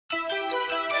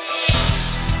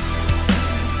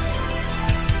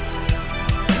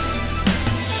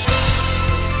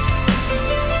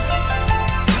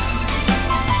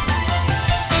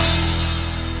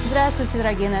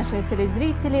Здравствуйте, дорогие наши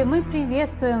телезрители! Мы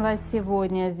приветствуем вас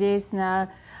сегодня здесь на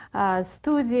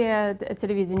студии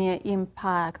телевидения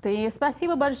Impact. И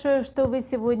спасибо большое, что вы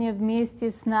сегодня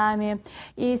вместе с нами.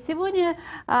 И сегодня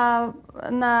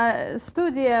на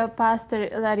студии пастор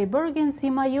Ларри Бирганс и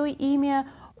мое имя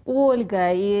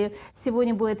Ольга. И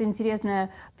сегодня будет интересная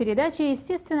передача.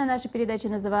 Естественно, наша передача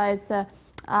называется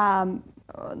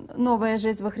 «Новая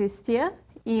жизнь во Христе».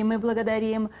 И мы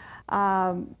благодарим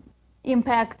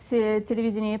Impact,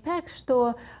 телевидение Impact,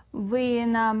 что вы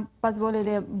нам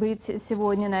позволили быть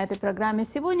сегодня на этой программе.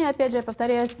 Сегодня, опять же, я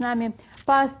повторяю, с нами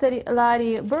пастор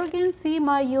Ларри Бирганс и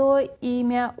мое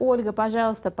имя Ольга.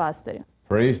 Пожалуйста, пастор.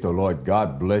 Praise the Lord.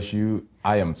 God bless you.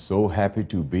 I am so happy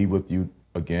to be with you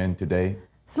again today.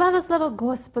 Слава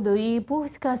Господу, и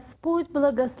пусть Господь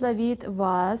благословит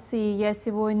вас, и я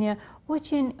сегодня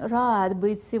очень рад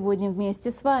быть сегодня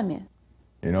вместе с вами.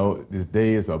 You know, this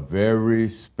day is a very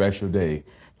special day.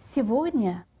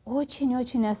 Сегодня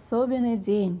очень-очень особенный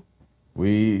день.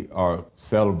 We are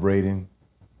celebrating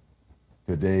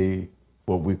today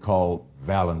what we call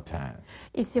Valentine.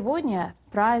 И сегодня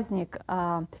праздник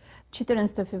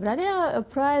 14 февраля,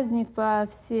 праздник по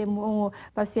всей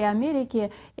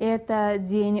Америке, это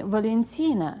День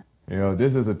Валентина. You know,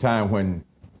 this is a time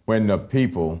when the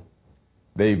people,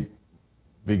 they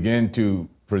begin to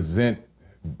present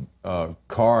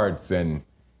cards and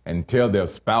tell their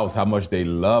spouse how much they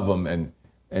love them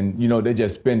and you know, they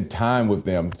just spend time with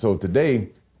them. So today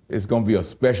it's going to be a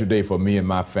special day for me and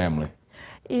my family.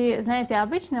 И знаете,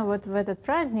 обычно вот в этот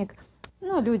праздник,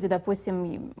 люди,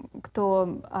 допустим,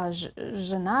 кто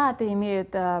женаты,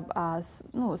 имеют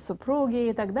супруги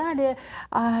и так далее,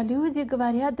 люди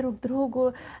говорят друг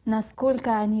другу,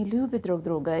 насколько они любят друг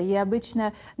друга, и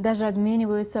обычно даже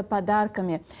обмениваются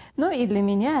подарками. Ну и для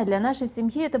меня, и для нашей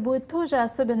семьи это будет тоже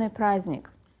особенный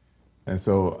праздник. And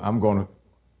so I'm going to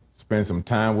spend some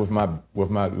time with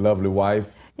my lovely wife.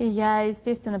 И я,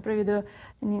 естественно, проведу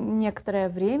некоторое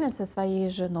время со своей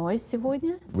женой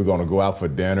сегодня. We're going to go out for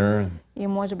dinner. И,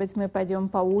 может быть, мы пойдем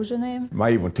поужинаем.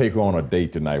 Might even take her on a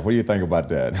date tonight. What do you think about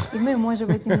that? И мы, может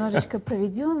быть, немножечко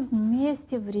проведем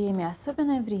вместе время,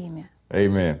 особенное время.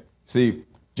 Amen. See,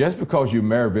 just because you've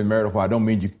been married a while, don't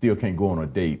mean you still can't go on a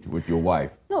date with your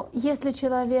wife. Если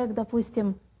человек,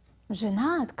 допустим,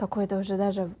 женат, какой-то уже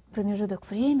даже промежуток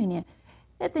времени,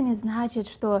 это не значит,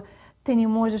 что ты не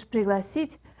можешь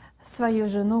пригласить свою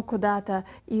жену куда-то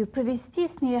и провести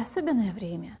с ней особенное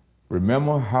время.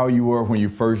 Remember how you were when you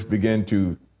first began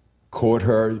to court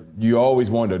her? You always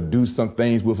wanted to do some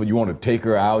things with her. You want to take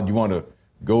her out. You want to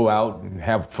go out and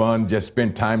have fun, just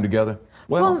spend time together.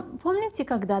 Well, помните,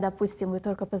 когда, допустим, вы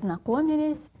только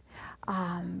познакомились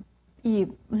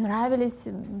и нравились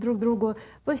друг другу,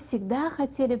 вы всегда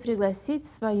хотели пригласить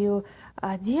свою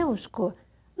девушку,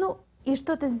 и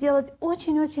что-то сделать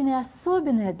очень-очень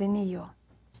особенное для нее.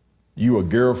 You a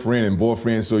girlfriend and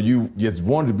boyfriend, so you just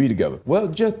wanted to be together. Well,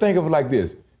 just think of it like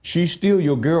this. She's still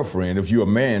your girlfriend if you're a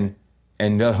man,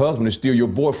 and her husband is still your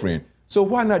boyfriend. So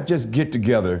why not just get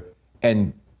together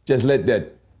and just let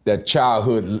that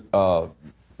childhood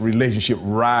relationship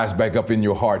rise back up in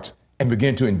your hearts and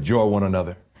begin to enjoy one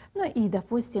another? И,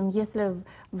 допустим, если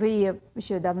вы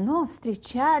еще давно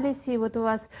встречались, и вот у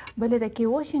вас были такие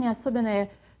очень особенные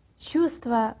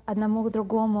чувства одному к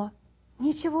другому,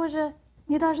 ничего же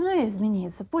не должно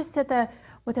измениться. Пусть эта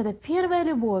первая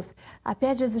любовь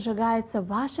опять же зажигается в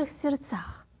ваших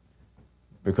сердцах.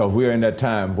 Because we are in that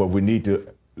time where we need to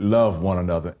love one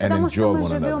another and Потому enjoy что мы one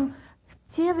another. живем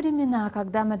в те времена,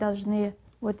 когда мы должны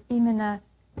именно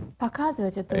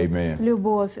показывать эту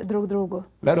любовь друг другу.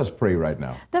 Let us pray right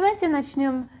now. Давайте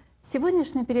начнем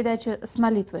сегодняшнюю передачу с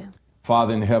молитвы.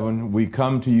 Father in heaven, we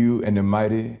come to you in the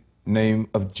mighty name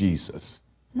of Jesus.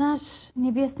 Наш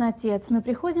Небесный Отец, мы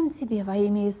приходим к Тебе во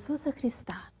имя Иисуса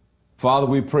Христа. Father,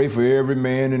 we pray for every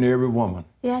man and every woman.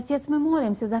 И, Отец, мы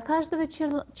молимся за каждого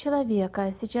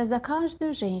человека, сейчас за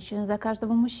каждую женщину, за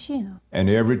каждого мужчину. And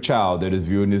every child that is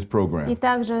viewing this program. И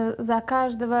также за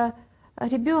каждого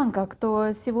ребенка,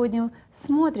 кто сегодня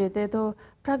смотрит эту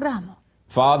программу.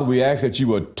 Father, we ask that you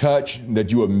would touch,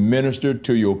 that you would minister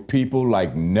to your people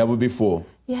like never before.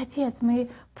 И, Отец, мы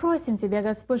просим Тебя,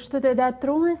 Господь, что Ты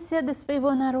дотронься до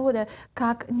своего народа,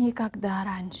 как никогда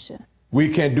раньше.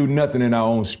 We can't do nothing in our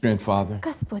own strength, Father.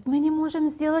 Господь, мы не можем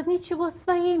сделать ничего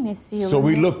своими силами. So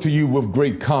we look to you with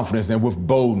great confidence and with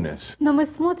boldness. Но мы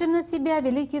смотрим на Тебя,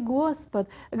 великий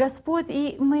Господь,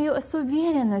 и мы с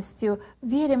уверенностью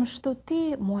верим, что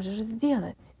Ты можешь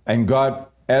сделать. And God,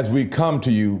 as we come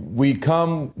to you, we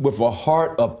come with a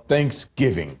heart of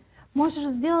thanksgiving. Можешь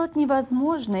сделать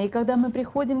невозможное, и когда мы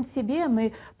приходим к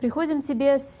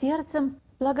Тебе с сердцем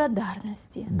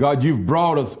благодарности. God, you've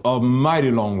brought us a mighty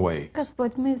long way.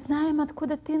 Господь, мы знаем,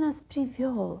 откуда Ты нас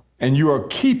привел. And you are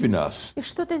keeping us. И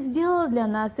что Ты сделал для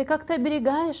нас, и как Ты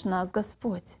оберегаешь нас,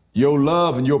 Господь. Your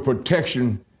love and your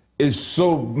protection is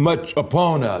so much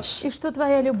upon us. И что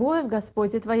Твоя любовь,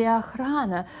 Господь, и Твоя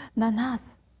охрана на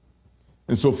нас.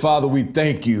 And so, Father, we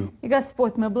thank you. И,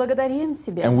 Господь, мы благодарим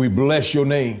Тебя. And we bless your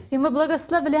name. И мы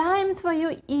благословляем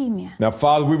Твое имя. Now,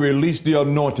 Father, we release the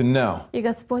anointing now И,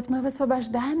 Господь, мы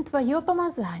высвобождаем Твое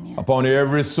помазание. upon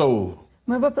every soul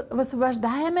Мы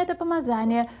высвобождаем это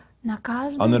помазание на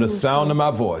каждую under the sound of душу.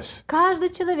 my voice. Каждый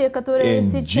человек, который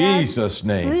In сейчас Jesus'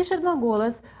 name, слышит мой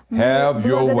голос, мы have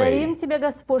your благодарим way. Тебя,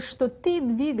 Господь, что Ты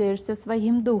двигаешься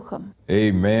своим духом.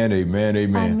 Amen, amen,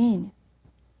 amen. Аминь.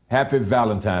 Happy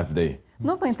Valentine's Day.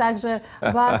 Ну, мы также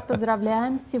вас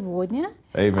поздравляем сегодня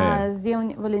Amen. с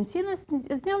Днем Валентина,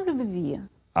 с Днем любви.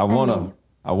 I Аминь.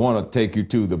 want to take you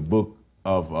to the book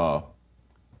of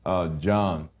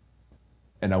John.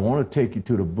 And I want to take you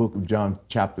to the book of John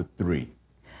chapter 3.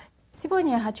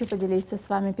 Сегодня я хочу поделиться с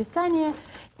вами Писанием.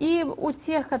 И у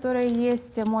тех, которые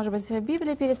есть, может быть,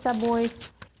 Библия перед собой,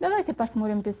 давайте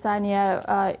посмотрим Писание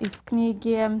из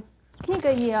книга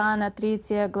Иоанна,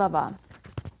 3 глава.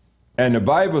 And the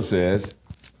Bible says,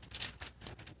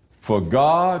 "For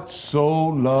God so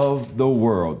loved the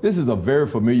world." This is a very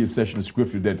familiar section of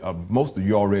scripture that most of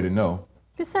you already know.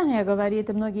 Писание говорит,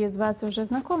 и многие из вас уже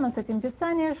знакомы с этим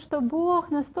Писанием, что Бог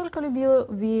настолько любил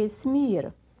весь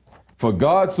мир. For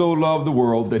God so loved the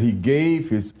world that he gave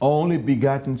his only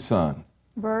begotten son.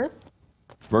 Verse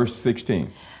 16.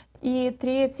 И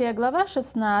 3 глава,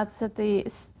 16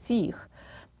 стих.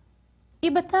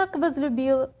 «Ибо так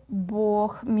возлюбил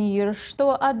Бог мир,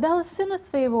 что отдал Сына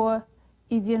Своего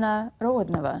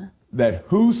единородного, That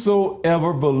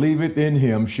whosoever believeth in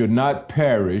him should not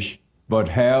perish, but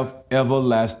have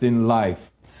everlasting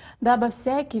life. дабы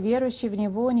всякий верующий в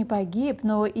Него не погиб,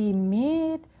 но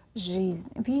имеет жизнь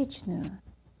вечную».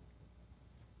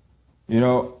 You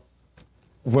know,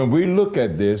 when we look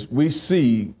at this, we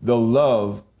see the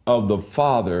love of the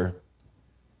Father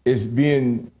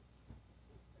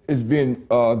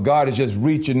God is just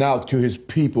reaching out to his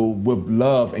people with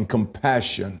love and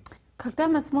compassion. Когда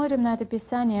мы смотрим на это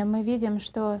Писание, мы видим,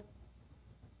 что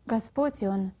Господь,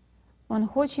 Он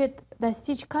хочет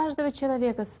достичь каждого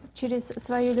человека через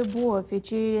свою любовь и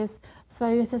через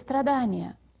свое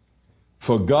сострадание.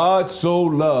 For God so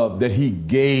loved that he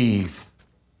gave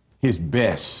his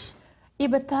best.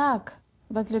 Ибо так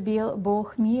возлюбил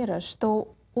Бог мира, что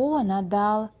Он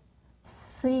отдал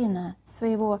Сына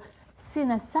Своего,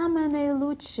 Сына, самое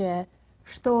наилучшее,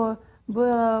 что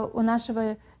было у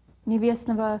нашего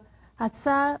Небесного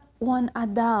Отца, Он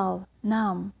отдал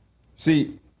нам.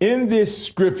 See, in this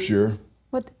scripture,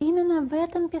 Вот именно в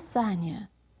этом Писании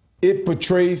it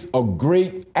portrays a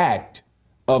great act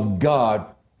of God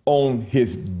on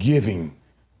his giving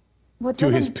вот to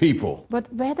his people. вот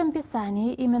в этом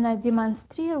Писании именно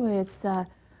демонстрируется,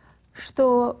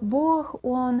 что Бог,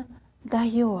 Он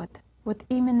дает. Вот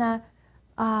именно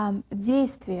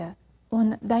действие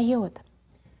Он дает.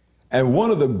 And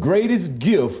one of the greatest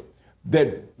gifts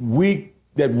that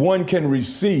one can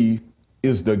receive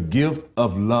is the gift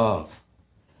of love.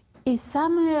 И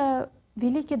самый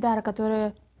великий дар,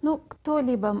 который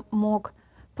кто-либо мог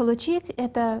получить,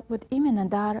 это вот именно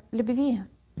дар любви.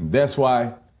 That's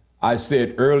why I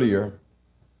said earlier,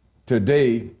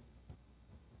 today,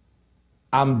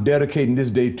 I'm dedicating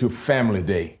this day to Family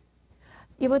Day.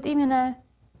 И вот именно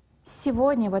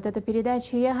сегодня вот эту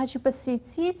передачу я хочу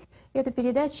посвятить, эту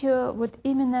передачу вот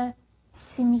именно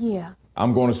семье.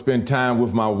 I'm going to spend time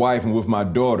with my wife and with my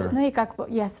daughter. Ну и как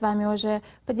я с вами уже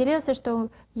поделился, что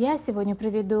я сегодня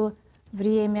проведу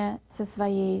время со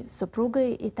своей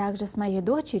супругой и также с моей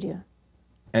дочерью.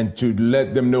 And to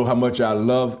let them know how much I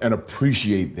love and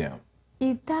appreciate them.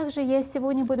 И также я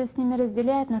сегодня буду с ними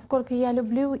разделять, насколько я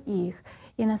люблю их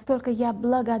и насколько я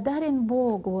благодарен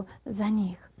Богу за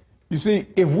них. You see,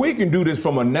 if we can do this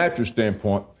from a natural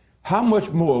standpoint, how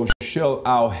much more shall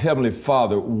our Heavenly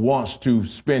Father wants to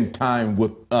spend time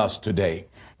with us today?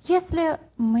 Если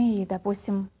мы,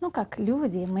 допустим, как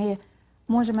люди, мы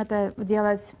можем это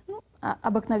делать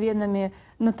обыкновенными,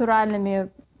 натуральными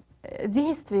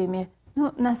действиями,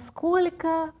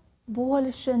 насколько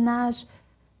больше наш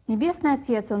Небесный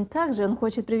Отец, Он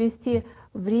хочет провести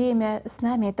время с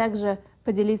нами и также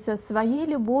поделиться своей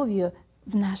любовью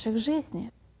в наших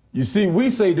жизнях. You see, we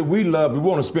say that we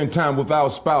want to spend time with our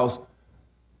spouse,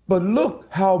 but look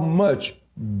how much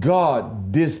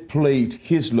God displayed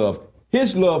His love.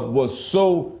 His love was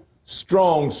so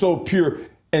strong, so pure,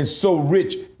 and so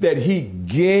rich that He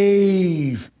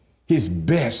gave His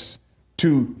best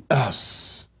to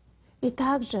us. И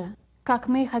также, как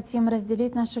мы хотим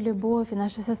разделить нашу любовь и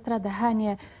наше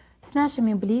сострадание с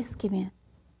нашими близкими,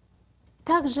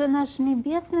 также наш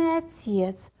Небесный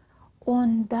Отец,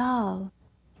 Он дал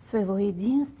Своего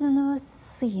единственного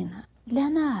Сына для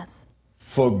нас.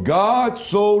 For God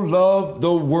so loved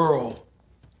the world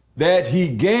that He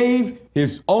gave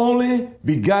His only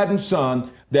begotten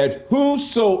Son, that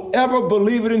whosoever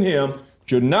believeth in Him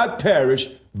should not perish,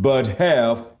 but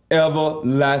have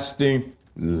everlasting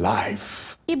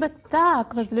life. Ибо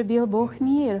так возлюбил Бог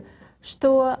мир,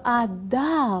 что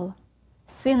отдал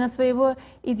Сына Своего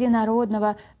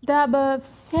Единородного, дабы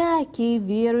всякий,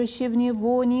 верующий в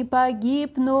Него, не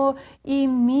погиб, но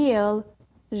имел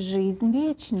жизнь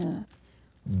вечную.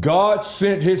 God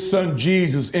sent His Son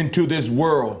Jesus into this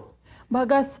world Бо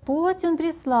Господь, Он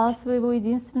прислал Своего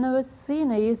единственного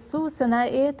Сына Иисуса на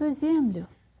эту землю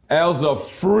as a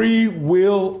free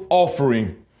will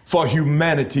offering for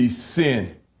humanity's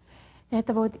sin.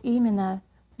 Это вот именно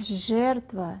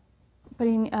жертва,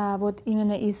 вот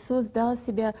именно Иисус дал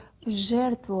себя в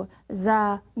жертву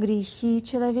за грехи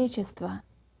человечества.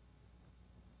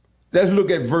 Let's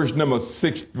look at verse number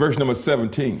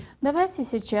 17. Давайте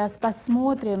сейчас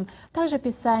посмотрим также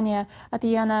Писание от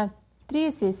Иоанна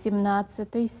 3,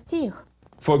 17 стих.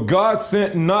 For God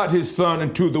sent not His Son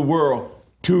into the world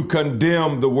to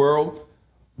condemn the world,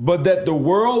 but that the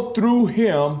world through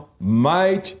Him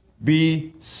might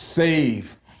be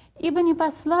saved. Ибо не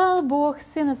послал Бог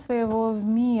Сына Своего в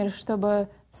мир, чтобы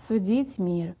судить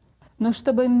мир, но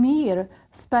чтобы мир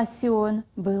спасен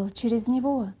был через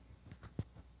Него.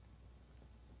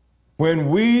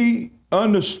 When we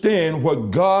understand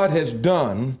what God has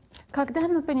done, Когда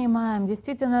мы понимаем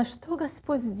действительно, что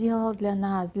Господь сделал для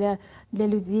нас, для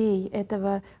людей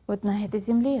этого, вот на этой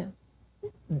земле,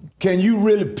 can you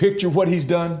really picture what He's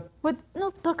done? вот,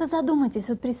 только задумайтесь,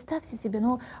 вот представьте себе,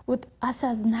 вот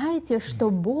осознайте,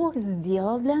 что Бог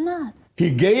сделал для нас.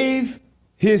 He gave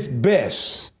His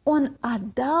best Он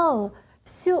отдал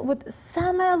все, вот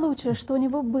самое лучшее, что у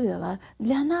Него было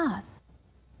для нас.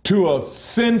 to a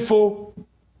sinful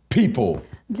people.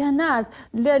 Для нас,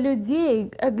 для людей,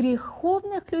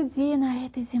 греховных людей на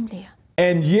этой земле.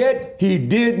 And yet He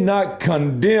did not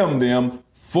condemn them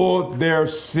for their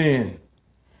sin.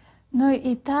 Но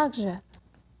и также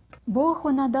Бог,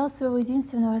 Он отдал Своего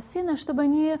единственного Сына, чтобы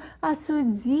не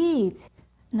осудить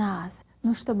нас,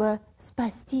 но чтобы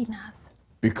спасти нас.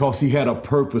 Because He had a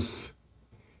purpose.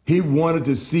 He wanted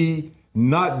to see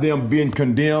not them being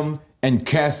condemned and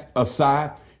cast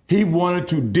aside. He wanted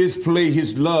to display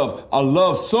His love, a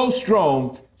love so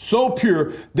strong, so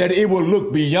pure, that it will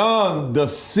look beyond the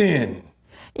sin.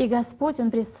 И Господь,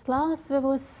 Он прислал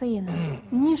Своего Сына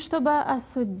не чтобы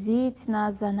осудить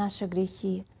нас за наши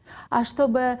грехи, а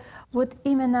чтобы вот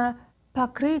именно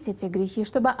покрыть эти грехи,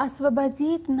 чтобы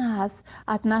освободить нас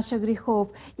от наших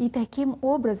грехов. И таким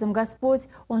образом Господь,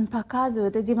 Он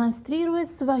показывает и демонстрирует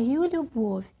свою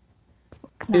любовь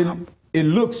к нам. It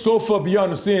looks so far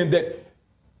beyond the sin that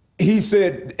He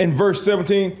said in verse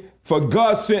 17, for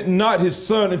God sent not His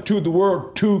Son into the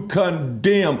world to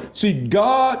condemn. See,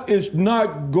 God is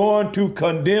not going to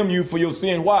condemn you for your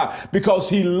sin. Why? Because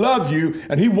He loves you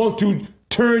and He wants to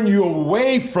turn you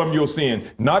away from your sin,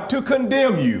 not to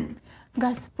condemn you.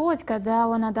 Господь, когда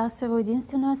Он отдал Своего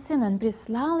единственного Сына, Он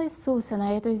прислал Иисуса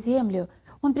на эту землю.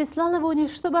 Он прислал Его не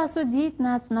чтобы осудить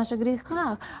нас в наших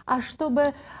грехах, а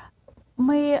чтобы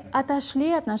мы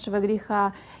отошли от нашего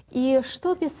греха. И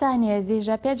что Писание здесь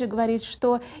же опять же говорит,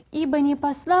 что «Ибо не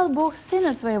послал Бог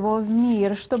Сына Своего в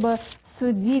мир, чтобы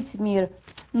судить мир,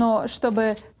 но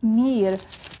чтобы мир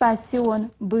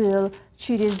спасен был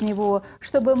через Него,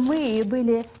 чтобы мы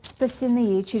были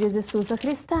спасены через Иисуса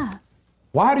Христа».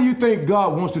 Why do you think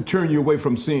God wants to turn you away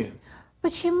from sin?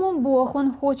 Почему Бог,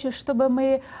 Он хочет, чтобы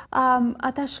мы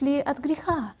отошли от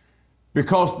греха?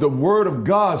 Because the Word of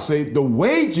God says the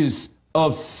wages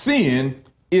of sin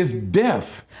is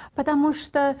death. Потому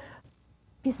что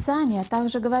Писание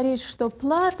также говорит, что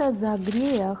плата за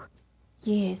грех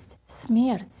есть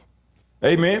смерть.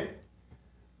 Amen.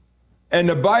 And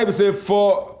the Bible says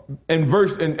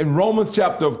in Romans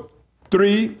chapter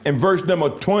 3 and verse number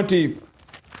 20,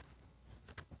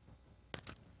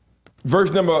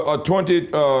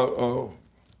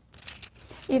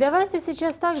 И давайте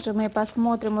сейчас также мы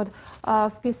посмотрим вот,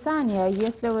 в Писании,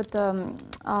 если вот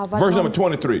verse number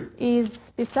 23. из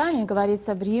Писания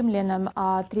говорится в Римлянам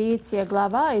 3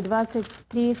 глава и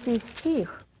 23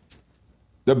 стих.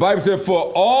 The Bible says,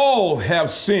 for all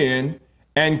have sinned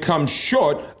and come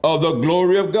short of the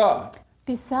glory of God.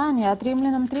 Писание от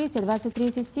Римлянам 3,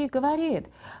 23 стих говорит,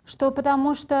 что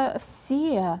потому что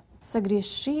все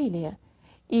согрешили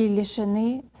и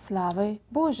лишены славы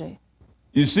Божией.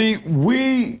 You see,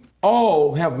 we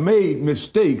all have made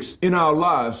mistakes in our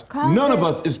lives. None of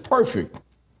us is perfect.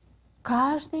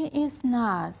 Каждый из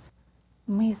нас,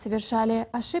 мы совершали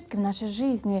ошибки в нашей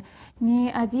жизни. Ни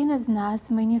один из нас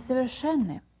мы не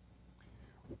совершенны.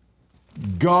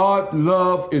 God's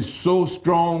love is so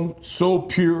strong, so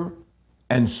pure,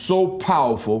 and so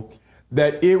powerful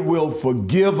that it will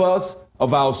forgive us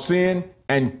of our sin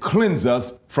and cleanse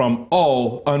us from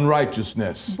all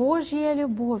unrighteousness. Божья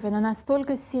любовь, она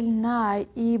настолько сильна,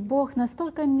 и Бог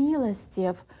настолько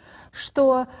милостив,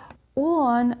 что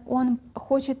Он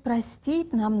хочет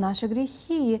простить нам наши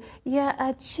грехи и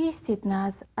очистить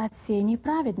нас от всей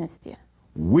неправедности.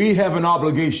 We have an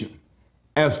obligation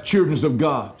as children of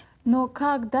God Но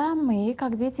когда мы,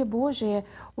 как дети Божьи,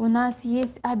 у нас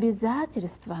есть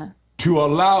обязательство, to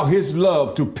allow His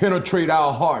love to penetrate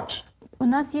our hearts. у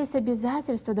нас есть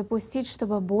обязательство допустить,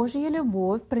 чтобы Божья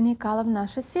любовь проникала в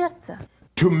наше сердце.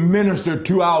 To minister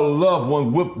to our loved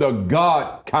one with the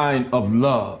God kind of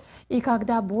love. И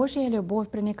когда Божья любовь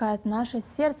проникает в наше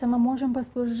сердце, мы можем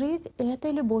послужить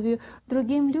этой любовью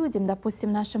другим людям,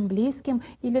 допустим, нашим близким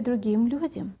или другим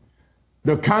людям.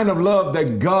 The kind of love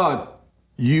that God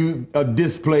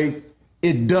display,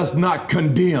 it does not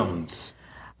condemn.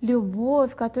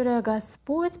 Любовь, которую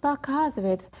Господь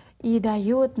показывает и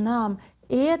дает нам,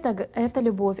 эта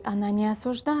любовь, она не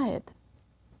осуждает.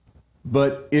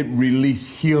 But it releases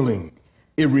healing.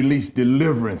 It releases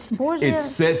deliverance. It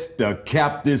sets the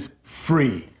captives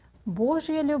free.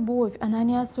 Божья любовь, она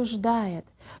не осуждает,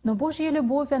 но Божья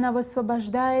любовь, она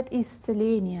высвобождает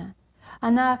исцеление.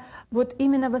 Она вот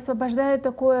именно высвобождает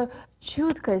такую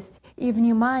чуткость и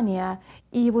внимание.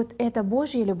 И вот эта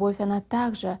Божья любовь, она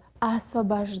также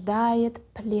освобождает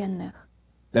пленных.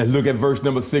 Let's look at verse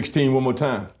number 16 one more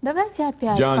time. Давайте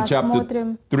опять John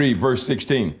посмотрим. chapter 3, verse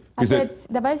 16. Опять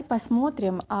давайте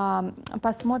посмотрим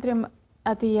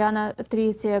от Иоанна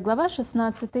 3 глава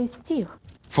 16 стих.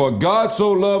 For God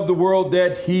so loved the world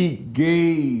that He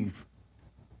gave.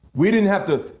 He didn't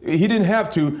have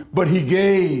to, but He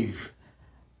gave.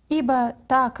 Ибо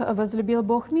так возлюбил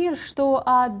Бог мир, что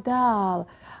отдал.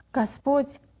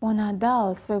 Господь, Он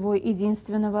отдал Своего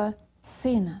единственного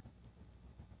Сына.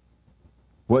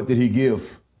 What did He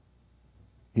give?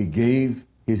 He gave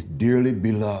His dearly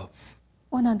beloved.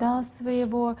 Он отдал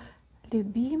Своего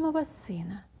любимого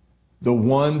Сына. The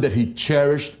one that He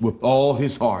cherished with all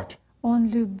His heart. Он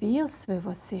любил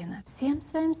Своего Сына всем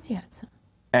своим сердцем.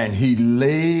 And He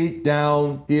laid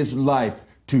down His life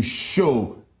to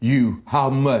show you how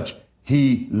much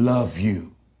He loved you.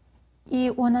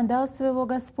 И Он отдал Своего,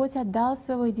 Господь отдал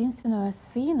Своего единственного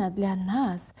Сына для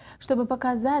нас, чтобы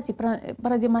показать и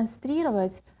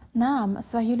продемонстрировать нам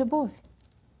свою любовь.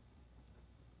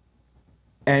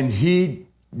 And He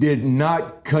did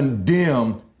not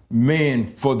condemn men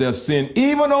for their sin.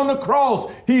 Even on the cross,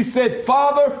 He said,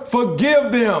 Father,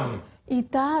 forgive them. И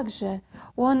также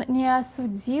Он не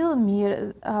осудил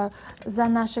мир за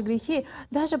наши грехи.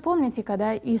 Даже помните,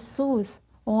 когда Иисус,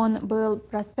 Он был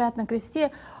распят на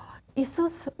кресте,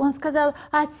 Иисус, Он сказал: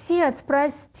 «Отец,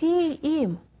 прости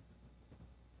им».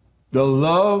 The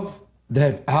love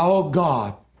that our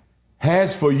God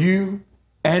has for you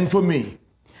and for me.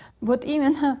 Вот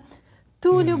именно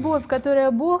ту любовь,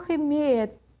 которую Бог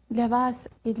имеет для вас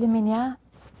и для меня,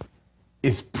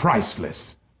 is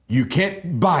priceless. You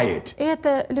can't buy it.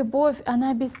 эта любовь,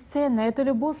 она бесценна. Эту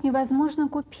любовь невозможно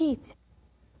купить.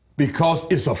 Because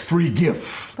it's a free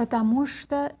gift. Потому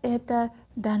что это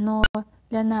дано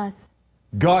для нас.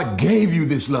 God gave you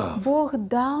this love. Бог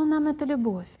дал нам эту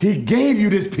любовь. He gave you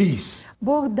this peace.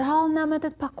 Бог дал нам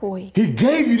этот покой. He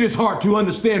gave you this heart to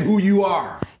understand who you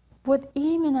are. Вот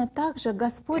именно так же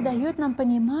Господь дает нам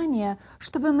понимание,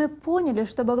 чтобы мы поняли,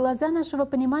 чтобы глаза нашего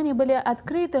понимания были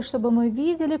открыты, чтобы мы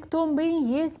видели, кто мы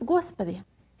есть в Господе.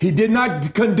 He did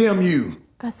not condemn you.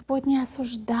 Господь не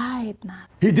осуждает нас.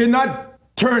 He did not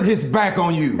turn His back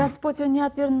on you. Господь, Он не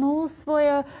отвернул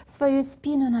свою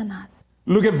спину на нас.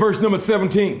 Look at verse number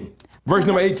 17. Verse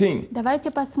number 18. Давайте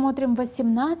посмотрим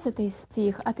 18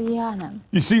 стих от Иоанна.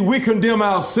 You see, we condemn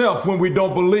ourselves when we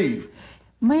don't believe.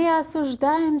 Мы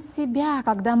осуждаем себя,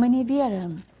 когда мы не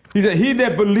веруем. He said, he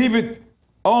that believeth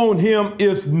on Him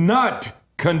is not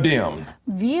condemned.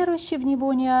 Верующий в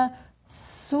Него не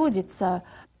судится.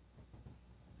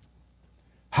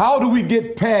 How do we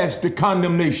get past the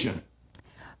condemnation?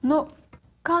 Но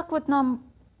как вот нам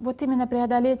вот именно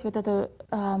преодолеть вот это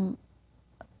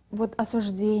вот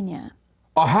осуждение?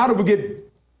 Or how do we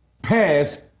get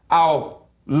past our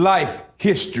life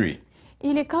history?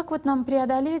 Или как вот нам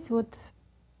преодолеть вот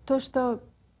то, что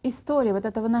история вот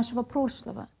этого нашего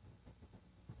прошлого?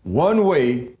 One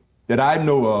way that I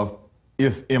know of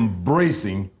is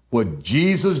embracing what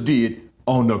Jesus did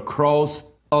on the cross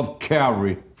of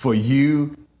Calvary for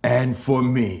you and for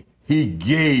me. He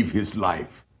gave his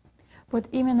life. Вот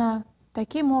именно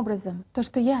таким образом, то,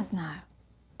 что я знаю,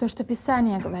 то, что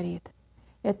Писание говорит,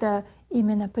 это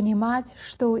именно понимать,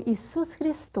 что Иисус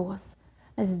Христос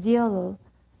сделал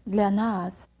для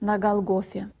нас на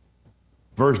Голгофе.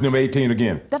 Verse number 18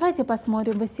 again. Давайте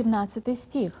посмотрим 18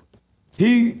 стих.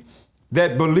 He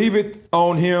that believeth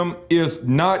on him is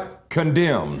not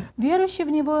condemned, Верующий в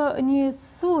Него не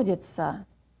судится,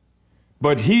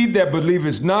 but he that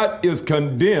believeth not is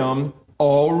condemned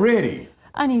already,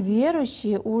 а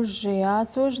неверующий уже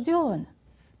осужден,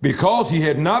 because he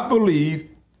had not believed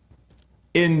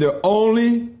in the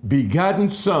only begotten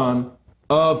Son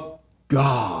of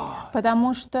God.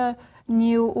 потому что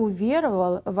не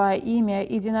уверовал во имя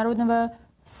единородного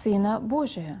Сына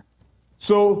Божия.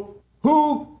 So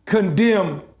who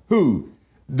condemned who?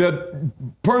 The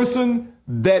person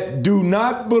that do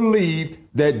not believe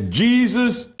that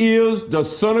Jesus is the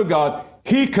Son of God,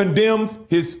 he condemns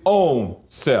his own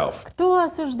self. Кто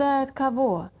осуждает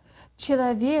кого?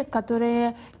 Человек,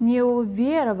 который не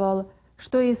уверовал,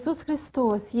 что Иисус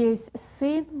Христос есть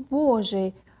Сын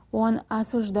Божий, он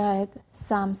осуждает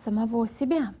сам самого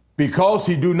себя. Because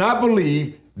he do not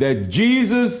believe that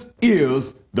Jesus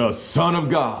is the Son of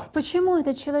God. Почему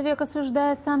этот человек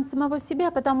осуждает сам самого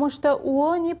себя? Потому что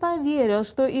он не поверил,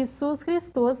 что Иисус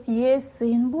Христос есть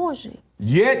Сын Божий.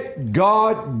 Yet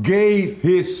God gave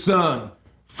his Son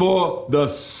for the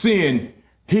sin.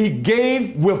 He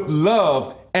gave with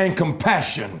love and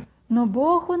compassion. Но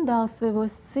Бог, Он дал Своего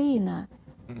Сына,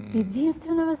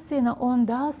 единственного Сына, Он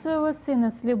дал Своего Сына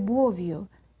с любовью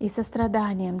и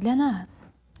состраданием для нас.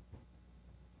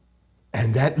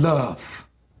 And that love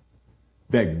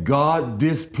that God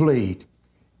displayed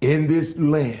in this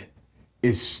land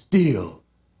is still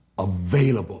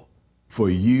available for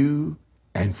you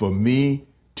and for me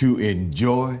to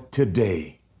enjoy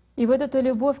today. И вот эту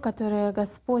любовь, которую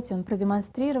Господь, Он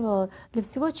продемонстрировал для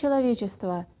всего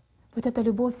человечества, вот эта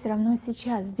любовь все равно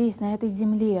сейчас, здесь, на этой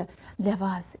земле, для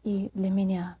вас и для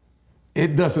меня.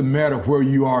 It doesn't matter where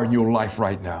you are in your life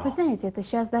right now. Вы знаете, это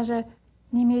сейчас даже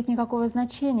не имеет никакого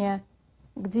значения,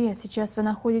 где сейчас вы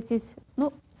находитесь,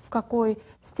 в какой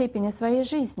степени своей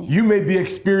жизни. You may be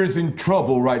experiencing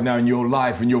trouble right now in your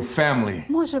life, in your family.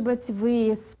 Может быть,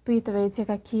 вы испытываете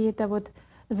какие-то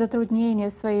затруднения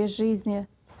в своей жизни,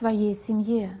 в своей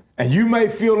семье. And you may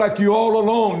feel like you're all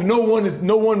alone. No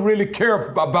one really cares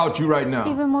about you right И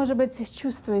now. вы, может быть,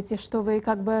 чувствуете, что вы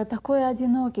как бы такой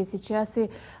одинокий сейчас, и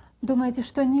думаете,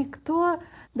 что никто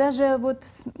даже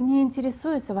не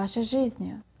интересуется вашей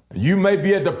жизнью. You may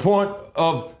be at the point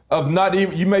of not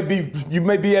even, you may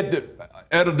be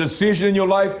at a decision in your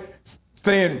life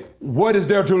saying, what is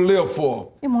there to live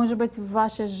for? И, может быть, в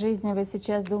вашей жизни вы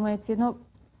сейчас думаете,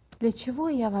 для чего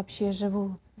я вообще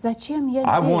живу? Зачем я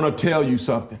I want to здесь? tell you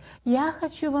something. Я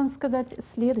хочу вам сказать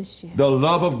следующее, The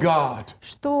love of God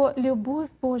что любовь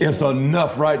Божья, is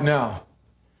enough right now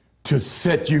to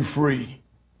set you free,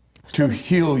 to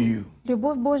heal you.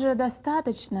 любовь Божья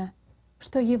достаточно,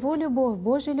 что Его любовь,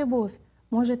 Божья любовь,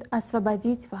 может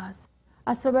освободить вас,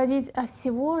 освободить от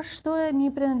всего, что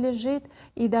не принадлежит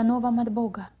и дано вам от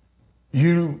Бога.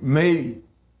 You may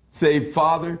say,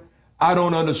 Father, I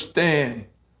don't understand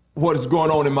what is going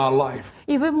on in my life.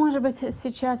 И вы, может быть,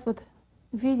 сейчас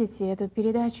видите эту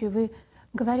передачу, и вы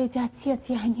говорите: Отец,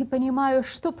 я не понимаю,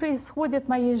 что происходит в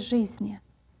моей жизни.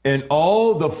 And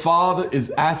all the Father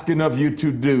is asking of you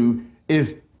to do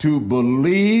is to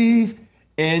believe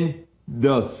in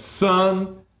the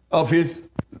Son of His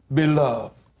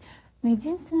beloved. Но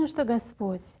единственное, что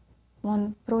Господь,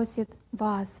 Он просит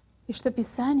вас, и что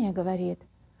Писание говорит,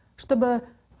 чтобы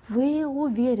вы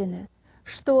уверены,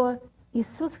 что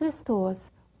Иисус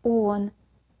Христос, Он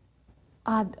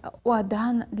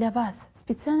отдан для вас,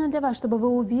 специально для вас, чтобы вы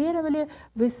уверовали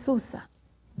в Иисуса.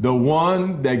 The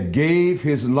one that gave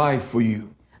His life for you.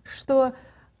 Что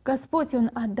Господь,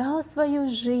 Он отдал свою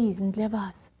жизнь для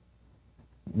вас.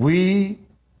 We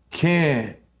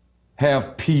can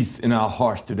have peace in our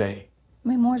hearts today.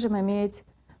 Мы можем иметь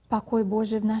покой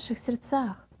Божий в наших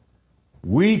сердцах.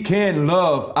 We can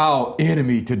love our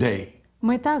enemy today.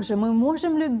 Мы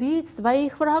можем любить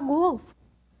своих врагов.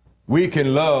 We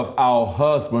can love our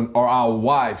husband or our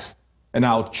wives and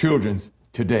our children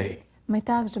today. Мы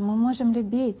можем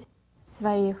любить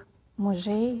своих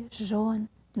мужей, жен,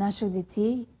 наших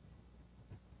детей.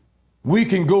 We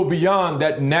can go beyond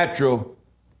that natural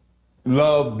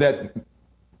love that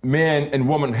man and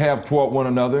woman have toward one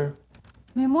another.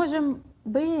 Мы можем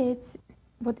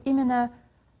именно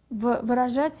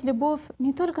выражать любовь,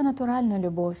 не только натуральную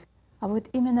любовь, а вот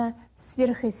именно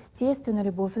сверхъестественную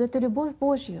любовь, вот эту любовь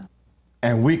Божью.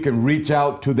 And we can reach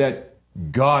out to that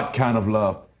God kind of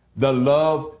love, the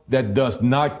love that does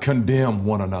not condemn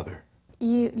one another.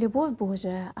 И любовь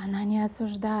Божия, она не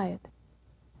осуждает.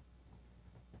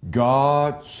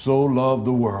 God so loved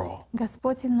the world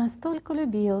Господь настолько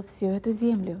любил всю эту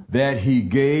землю, that He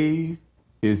gave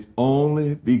His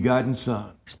only begotten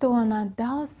Son, что Он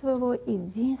отдал своего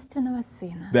единственного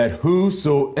Сына. that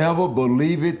whosoever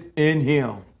believeth in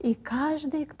Him И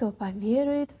каждый, кто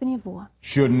поверует в Него,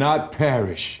 should not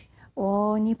perish.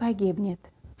 он не погибнет.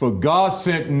 For God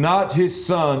sent not His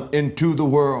Son into the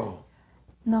world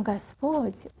Но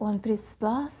Господь, Он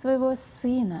прислал своего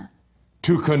Сына,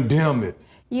 to condemn it,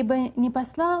 ибо не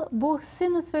послал Бог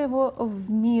Сына Своего в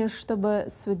мир, чтобы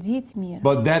судить мир,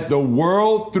 but that the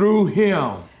world through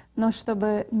Him но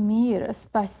чтобы мир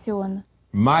спасен,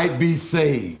 might be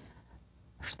saved.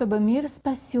 чтобы мир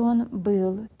спасен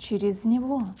был через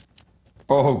Него.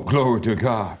 Oh, glory to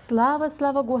God. Слава,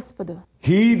 слава Господу!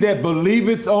 He that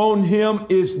believeth on Him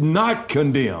is not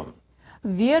condemned,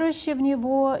 Верующий в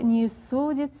Него не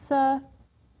судится,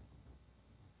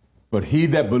 but he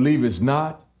that believeth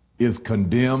not is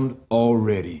condemned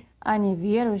already. а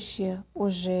неверующий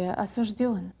уже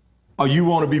осужден. Oh, you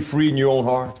want to be free in your own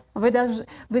heart?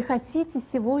 Вы хотите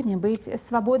сегодня быть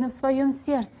свободны в своем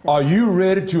сердце? Are you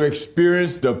ready to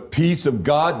experience the peace of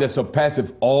God that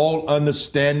surpasses all Вы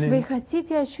understanding?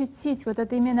 хотите ощутить вот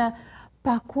это именно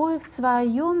покой в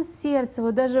своем сердце,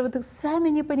 вот даже вот сами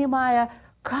не понимая,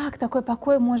 как такой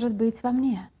покой может быть во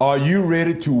мне? Are you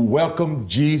ready to welcome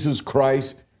Jesus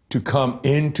Christ to come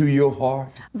into your heart?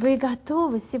 Вы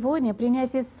готовы сегодня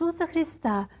принять Иисуса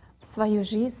Христа в свою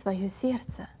жизнь, в свое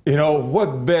сердце? You know,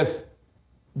 what best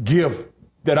gift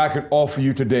that I can offer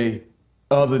you today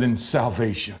other than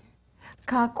salvation?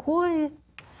 Какой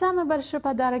самый большой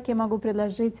подарок я могу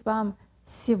предложить вам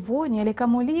сегодня или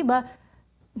кому-либо?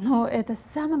 Но это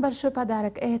самый большой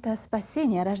подарок, это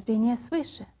спасение, рождение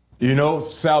свыше. You know,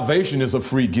 salvation is a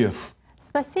free gift,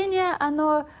 Спасение,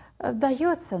 оно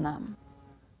дается нам,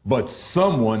 but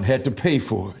someone had to pay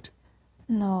for it.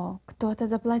 но кто-то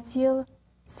заплатил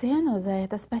цену за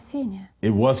это спасение.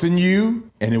 It wasn't you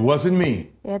and it wasn't me.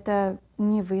 Это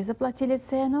не вы заплатили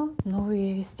цену, ну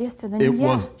и, естественно, не It я.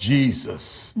 was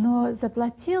Jesus. Но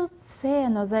заплатил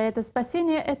цену за это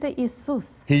спасение — это Иисус.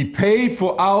 He paid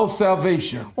for our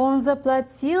salvation Он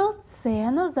заплатил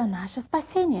цену за наше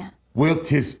спасение. with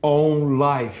His own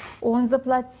life. Он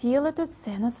заплатил эту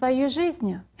цену своей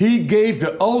жизнью. He gave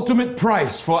the ultimate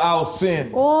price for our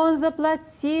sin. Он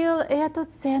заплатил эту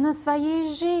цену своей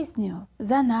жизнью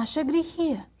за наши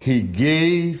грехи. He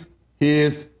gave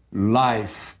His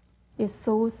life.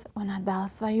 Иисус, Он отдал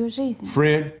свою жизнь.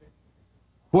 Friend,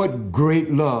 what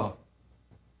great love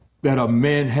that a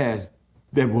man has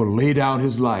that will lay down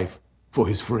his life for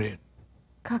his friend.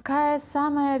 Какая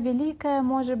самая великая,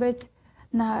 может быть,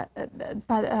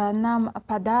 нам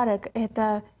подарок —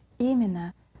 это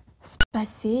именно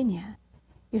спасение.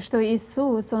 И что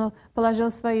Иисус, Он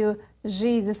положил свою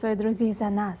жизнь за своих друзей, за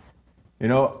нас. You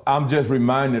know, I'm just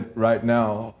reminded right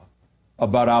now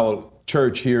about our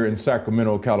church here in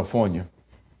Sacramento, California.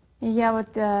 И я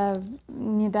вот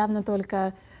недавно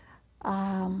только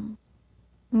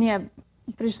мне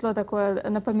пришло такое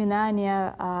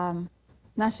напоминание о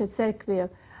нашей церкви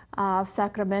в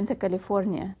Сакраменто,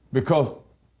 Калифорния. Because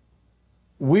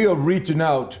we are reaching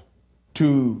out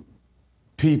to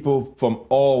people from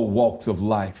all walks of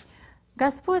life.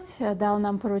 Господь дал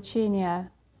нам поручение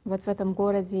вот в этом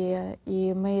городе,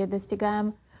 и мы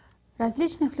достигаем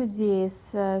различных людей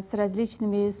с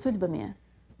различными судьбами.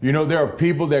 You know, there are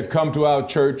people that come to our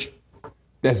church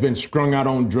that's been strung out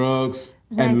on drugs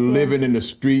and living in the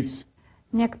streets.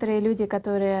 Некоторые люди,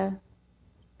 которые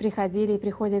приходили и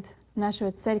приходят в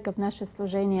нашу церковь, в наше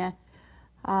служение,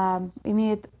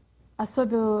 имеют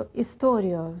особую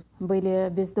историю. Были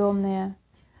бездомные,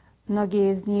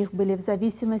 многие из них были в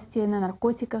зависимости на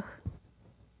наркотиках.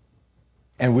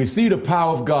 And we see the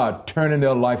power of God turning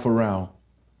their life around.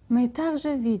 Мы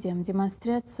также видим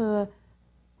демонстрацию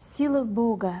силы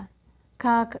Бога,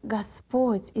 как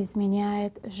Господь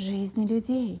изменяет жизни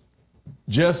людей.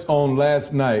 Just on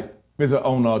last night,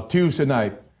 on Tuesday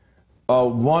night,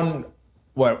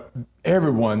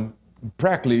 everyone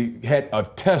practically had a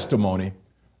testimony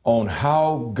on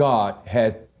how God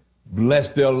has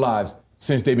blessed their lives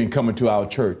since they've been coming to our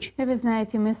church. И вы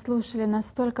знаете, мы слушали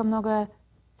настолько много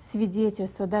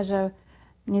свидетельств, даже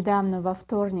недавно во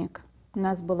вторник у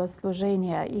нас было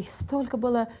служение, и столько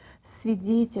было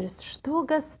свидетельств, что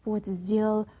Господь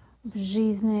сделал в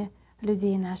жизни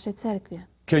людей нашей церкви.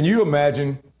 Can you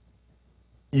imagine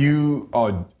you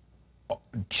are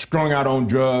strung out on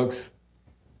drugs.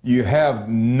 You have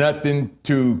nothing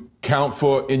to count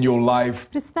for in your life.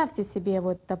 Представьте себе,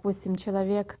 вот, допустим,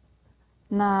 человек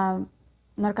на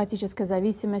наркотической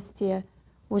зависимости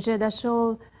уже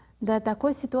дошел до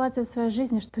такой ситуации в своей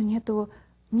жизни, что нету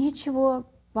ничего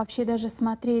вообще даже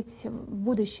смотреть в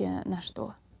будущее на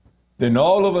что. Then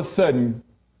all of a sudden,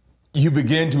 you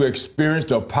begin to experience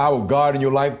the power of God in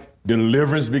your life.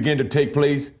 Deliverance begin to take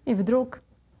place. И вдруг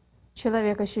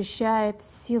человек ощущает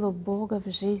силу Бога в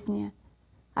жизни,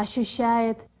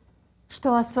 ощущает,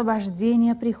 что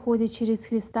освобождение приходит через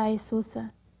Христа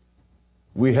Иисуса.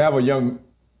 We have a young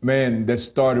man that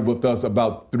started with us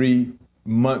about 3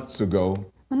 months ago.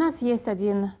 У нас есть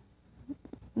один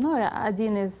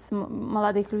из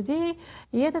молодых людей,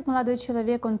 и этот молодой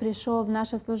человек, он пришел в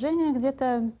наше служение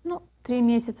где-то 3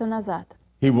 месяца назад.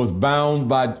 He was bound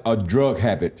by a drug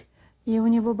habit. И у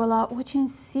него была очень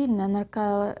сильная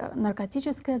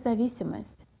наркотическая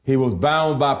зависимость. He was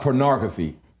bound by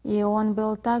pornography. И он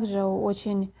был также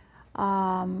очень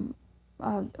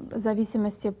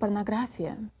зависимости в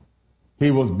порнографии.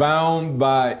 He was bound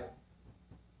by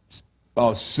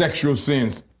sexual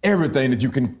sins, everything that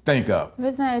you can think of.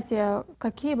 Вы знаете,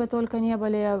 какие бы только ни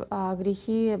были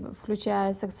грехи,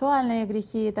 включая сексуальные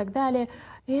грехи и так далее,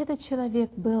 и этот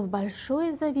человек был в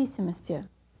большой зависимости.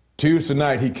 Tuesday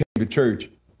night he came to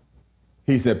church.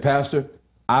 He said, "Pastor,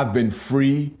 I've been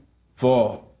free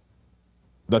for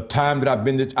the time that I've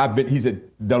been. He said,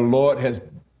 the Lord has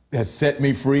set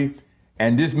me free."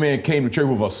 And this man came to church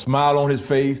with a smile on his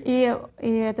face. И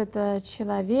этот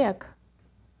человек,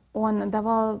 он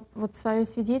давал вот свое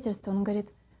свидетельство. Он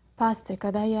говорит: пастор,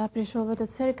 когда я пришел в эту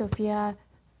церковь, я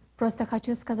просто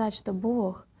хочу сказать, что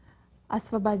Бог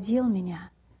освободил меня.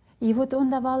 И вот он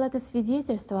давал это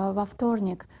свидетельство во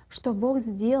вторник, что Бог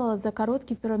сделал за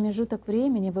короткий промежуток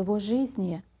времени в его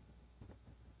жизни.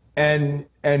 And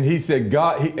he said,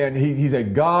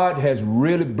 God has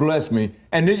really blessed me.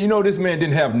 And then, this man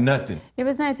didn't have nothing. И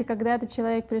вы знаете, когда этот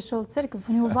человек пришел в церковь,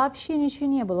 у него вообще ничего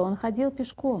не было, он ходил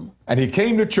пешком. And he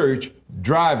came to church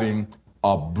driving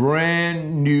a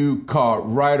brand new car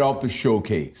right off the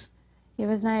showcase. И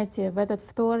вы знаете, в этот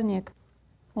вторник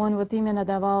он вот именно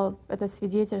давал это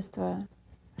свидетельство,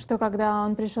 что когда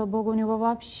он пришел к Богу, у него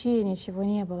вообще ничего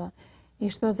не было. И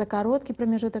что за короткий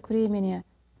промежуток времени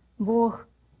Бог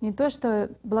не то что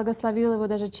благословил его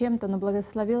даже чем-то, но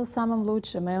благословил самым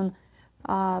лучшим. И он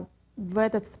в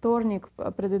этот вторник,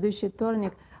 предыдущий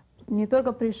вторник, не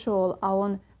только пришел, а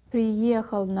он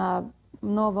приехал на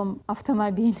новом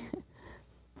автомобиле.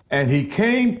 And he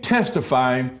came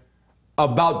testifying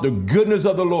about the goodness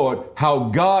of the Lord,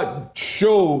 how God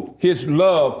showed his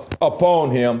love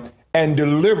upon him and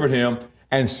delivered him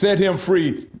and set him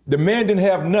free. The man didn't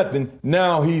have nothing.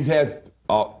 Now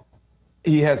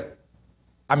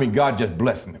God just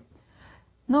blessing him.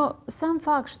 Но сам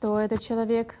факт, что этот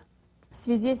человек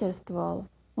свидетельствовал,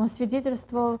 он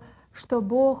свидетельствовал, что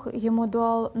Бог ему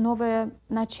дал новое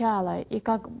начало, и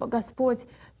как Господь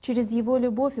через его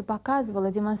любовь и показывал,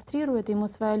 и демонстрирует ему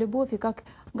свою любовь, и как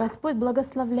Господь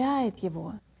благословляет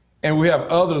его. And we have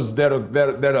others that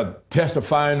are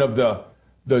testifying of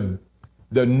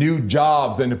the new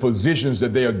jobs and the positions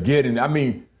that they are getting. I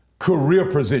mean, career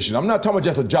positions. I'm not talking about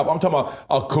just a job. I'm talking about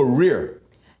a career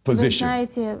position. Вы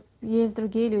знаете, есть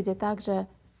другие люди также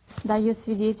дают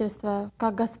свидетельства,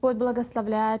 как Господь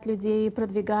благословляет людей и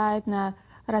продвигает на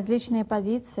различные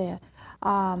позиции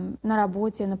на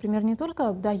работе. Например, не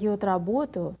только дает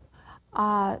работу,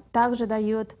 а также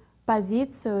дает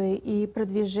позицию и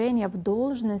продвижение в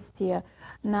должности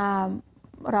на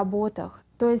работах.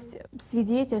 То есть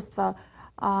свидетельство,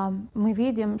 мы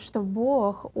видим, что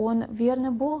Бог, Он верный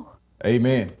Бог.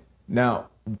 Amen. Now,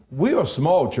 we are a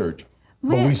small church,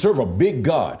 but we serve a big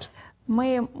God.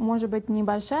 Мы, может быть,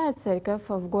 небольшая церковь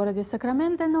в городе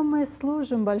Сакраменто, но мы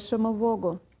служим большому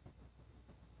Богу.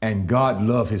 And God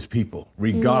loves His people,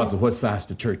 regardless of what size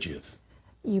the church is.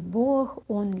 И Бог,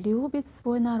 Он любит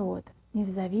свой народ, не в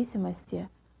зависимости,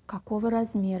 какого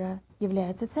размера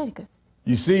является церковь.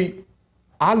 You see,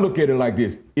 I look at it like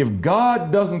this. If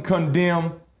God doesn't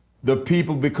condemn the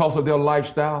people because of their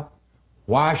lifestyle,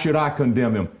 why should I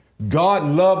condemn them? God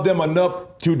loved them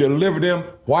enough to deliver them.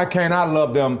 Why can't I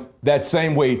love them that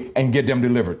same way and get them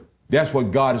delivered? That's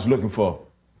what God is looking for.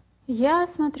 Я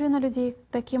смотрю на людей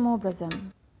таким образом,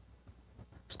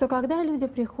 что когда люди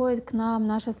приходят к нам в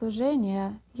наше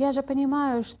служение, я же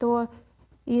понимаю, что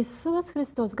Иисус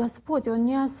Христос, Господь, Он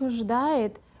не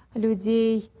осуждает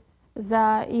людей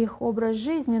за их образ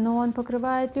жизни, но Он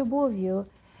покрывает любовью.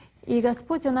 И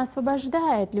Господь, Он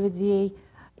освобождает людей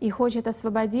и хочет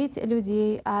освободить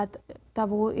людей от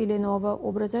того или иного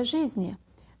образа жизни.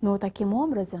 Но таким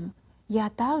образом я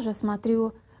также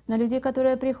смотрю на людей,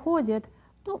 которые приходят,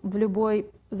 в любой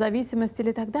зависимости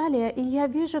или так далее, и я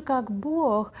вижу, как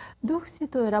Бог, Дух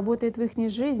Святой работает в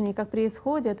их жизни, как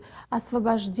происходит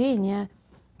освобождение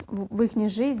в их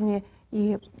жизни,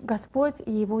 и Господь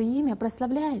и Его имя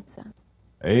прославляется.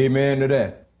 Amen to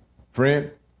that.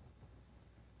 Friend,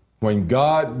 when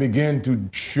God began to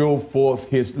show forth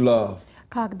His love,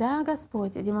 Когда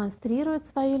Господь демонстрирует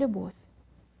свою любовь,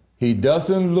 He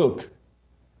doesn't look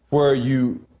where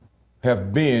you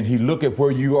have been. He look at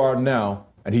where you are now,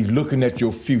 and He's looking at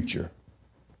your future.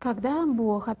 когда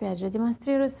Бог, опять же,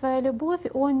 демонстрирует свою любовь,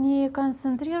 Он не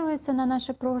концентрируется на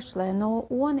наше прошлое, но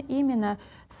Он именно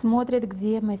смотрит,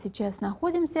 где мы сейчас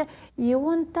находимся, и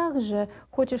Он также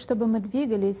хочет, чтобы мы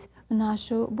двигались в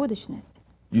нашу будущность.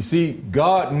 You see,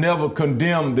 God never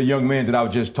condemned the young man that I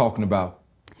was just talking about.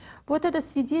 Вот это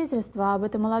свидетельство об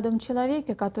этом молодом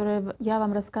человеке, которое я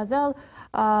вам рассказал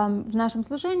в нашем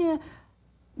служении,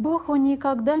 Бог, Он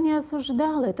никогда не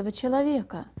осуждал этого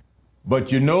человека.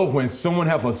 But you know, when someone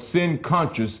has a sin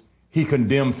conscience, he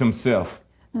condemns himself.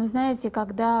 Но знаете,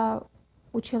 когда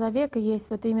у человека есть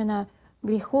вот именно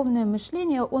греховное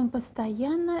мышление, он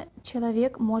постоянно,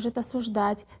 человек может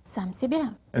осуждать сам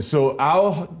себя. And so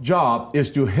our job is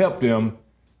to help them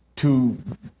to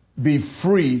be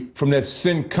free from that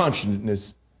sin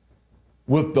consciousness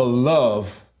with the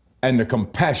love and the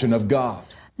compassion of God.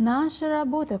 Наша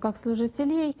работа как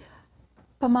служителей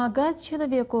 — помогать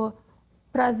человеку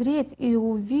прозреть и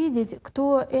увидеть,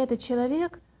 кто этот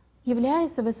человек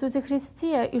является в Иисусе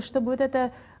Христе, и чтобы вот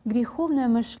это греховное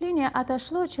мышление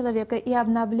отошло от человека и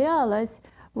обновлялось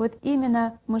вот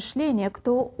именно мышление,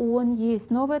 кто он есть,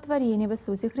 новое творение в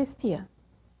Иисусе Христе.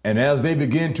 And as they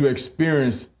begin to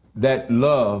experience that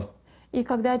love, И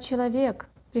когда человек,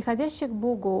 приходящий к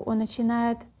Богу, он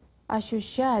начинает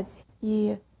ощущать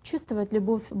и чувствовать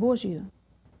любовь Божью,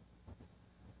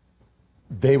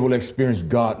 they will experience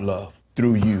God love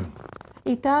through you.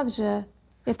 и также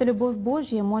эта любовь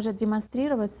Божья может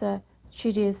демонстрироваться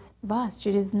через вас,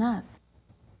 через нас.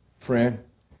 Friend,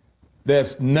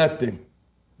 there's nothing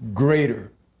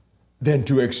greater than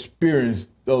to experience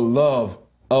the love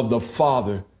of the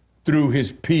Father through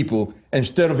His people,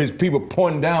 instead of His people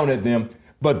pointing down at them,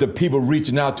 but the people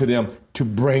reaching out to them to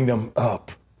bring them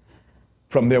up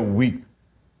from their weak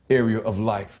area of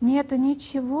life. Нету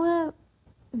ничего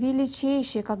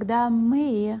величайшего, когда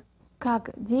мы, как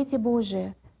дети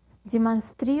Божии,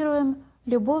 демонстрируем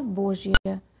любовь Божью.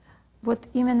 Вот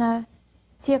именно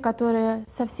те, которые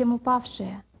совсем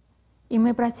упавшие. И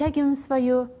мы протягиваем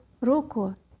свою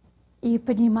руку и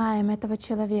поднимаем этого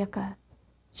человека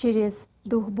через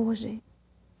Дух Божий.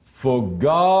 For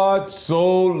God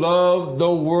so loved the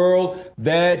world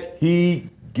that He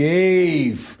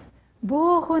gave.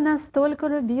 Бог, Он настолько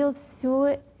любил всю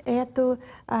эту,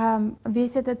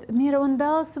 весь этот мир, Он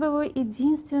дал своего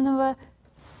единственного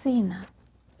Сына.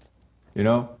 You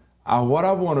know, what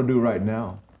I want to do right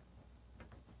now,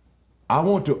 I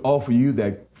want to offer you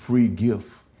that free gift.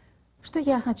 Что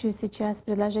я хочу сейчас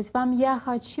предложить вам? Я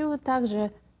хочу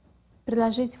также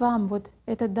предложить вам вот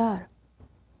этот дар.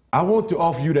 I want to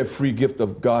offer you that free gift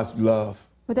of God's love.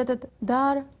 Вот этот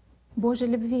дар Божьей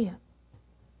любви.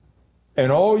 And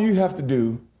all you have to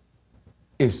do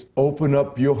is open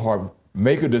up your heart.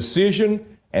 Make a decision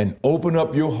and open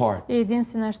up your heart. И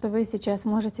единственное, что вы сейчас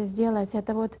можете сделать,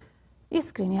 это вот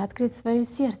искренне открыть свое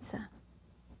сердце.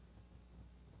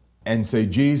 And say,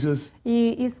 Jesus,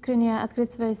 И искренне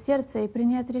открыть свое сердце и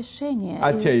принять решение.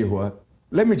 I tell you what,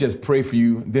 let me just pray for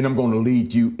you, then I'm going to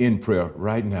lead you in prayer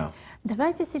right now.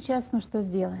 Давайте сейчас мы что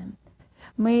сделаем?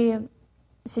 Мы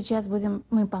сейчас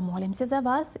мы помолимся за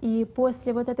вас, и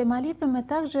после вот этой молитвы мы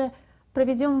также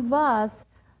проведем вас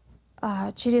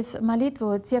через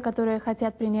молитву, те, которые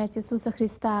хотят принять Иисуса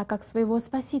Христа как своего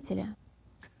Спасителя.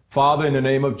 Father, in the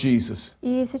name of Jesus,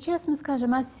 И сейчас мы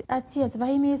скажем: Отец, во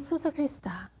имя Иисуса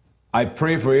Христа. I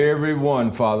pray for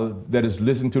everyone, Father, that is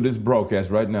listening to this broadcast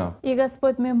right now. И,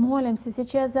 Господь, мы молимся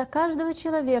сейчас за каждого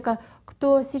человека,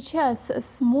 кто сейчас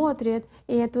смотрит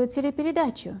эту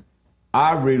телепередачу.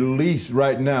 I release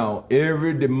right now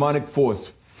every demonic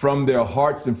force from their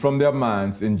hearts and from their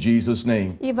minds in Jesus'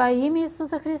 name. И во имя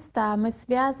Иисуса Христа мы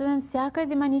связываем всякое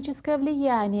демоническое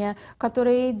влияние,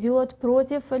 которое идет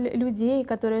против людей,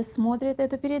 которые смотрят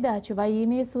эту передачу, во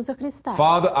имя Иисуса Христа.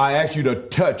 Father, I ask you to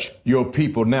touch your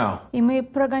people now. И мы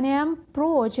прогоняем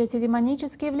прочь эти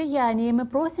демонические влияния, и мы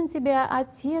просим Тебя,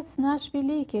 Отец наш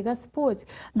великий, Господь,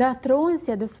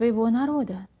 дотронься до своего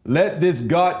народа. let this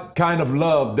God kind of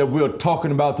love that we're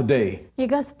talking about today И,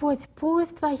 Господь,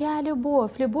 пусть Твоя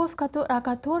любовь, любовь, о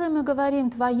которой мы говорим,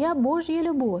 Твоя Божья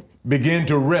любовь, begin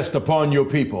to rest upon your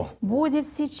people. будет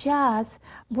сейчас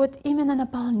вот именно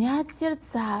наполнять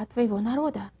сердца Твоего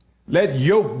народа. Let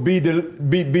yoke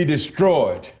be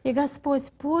destroyed. И,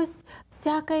 Господь, пусть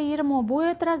всякое ярмо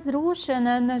будет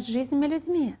разрушено над жизнями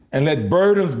людьми. And let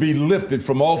burdens be lifted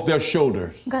from off their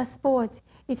shoulders. Господь,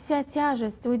 и вся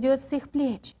тяжесть уйдет с их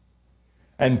плеч.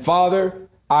 And Father,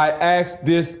 I ask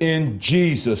this in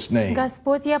Jesus' name.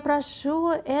 Господь, я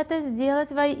прошу это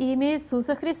сделать во имя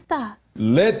Иисуса Христа.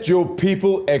 Let your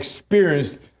people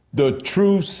experience the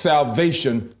true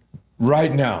salvation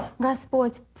right now.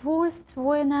 Господь, пусть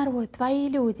Твой народ, Твои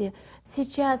люди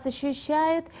сейчас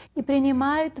ощущают и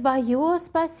принимают Твое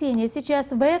спасение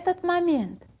сейчас, в этот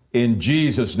момент. In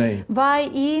Jesus' name. Во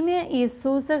имя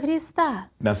Иисуса Христа.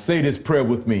 Now say this prayer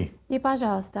with me. И,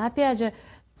 пожалуйста, опять же,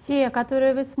 те,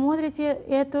 которые вы смотрите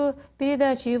эту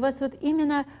передачу, и у вас вот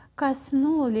именно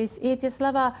коснулись эти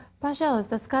слова,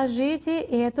 пожалуйста, скажите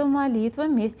эту молитву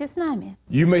вместе с нами.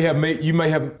 You may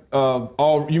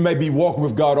be walking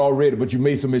with God already, but you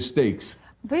made some mistakes.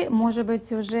 Вы, может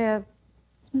быть, уже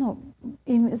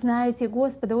знаете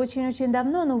Господа очень-очень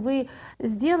давно, но вы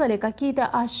сделали какие-то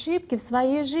ошибки в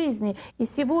своей жизни, и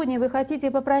сегодня вы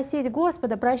хотите попросить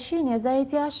Господа прощения за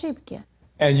эти ошибки.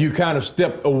 And you kind of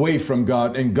stepped away from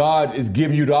God, and God is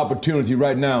giving you the opportunity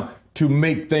right now to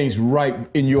make things right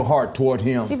in your heart toward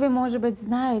Him. И вы, может быть,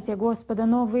 знаете Господа,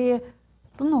 но вы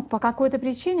по какой-то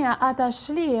причине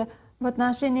отошли в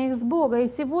отношениях с Богом, и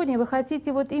сегодня вы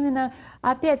хотите вот именно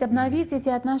опять обновить эти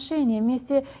отношения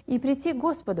вместе и прийти к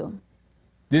Господу.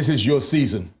 This is your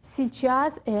season.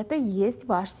 Сейчас это и есть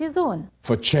ваш сезон.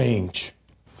 For change.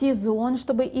 Сезон,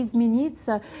 чтобы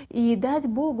измениться и дать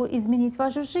Богу изменить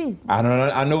вашу жизнь.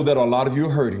 I know that a lot of you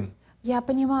are hurting. Я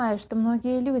понимаю, что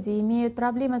многие люди имеют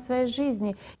проблемы в своей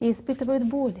жизни и испытывают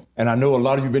боль. And I know a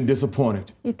lot of you have been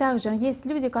disappointed. И также есть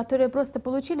люди, которые просто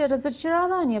получили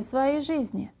разочарование в своей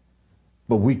жизни.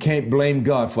 But we can't blame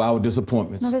God for our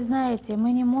disappointments. Но вы знаете,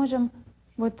 мы не можем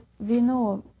вот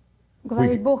вину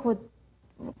говорить Бог вот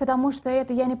потому что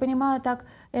это я не понимаю так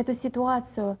эту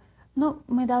ситуацию. Но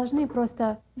мы должны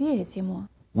просто верить Ему.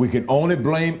 We can only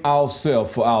blame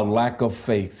ourselves for our lack of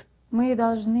faith. Мы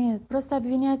должны просто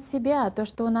обвинять себя, то,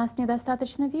 что у нас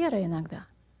недостаточно веры иногда.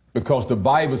 Because the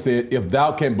Bible said, if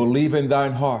thou can believe in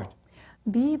thine heart.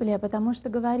 Библия, потому что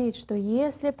говорит, что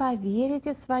если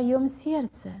поверите в своем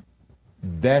сердце,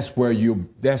 that's where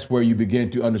you begin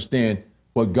to understand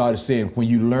what God is saying when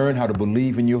you learn how to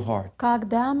believe in your heart.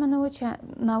 Когда мы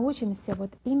научимся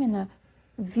вот именно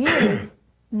верить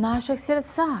в наших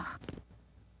сердцах.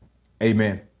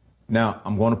 Amen. Now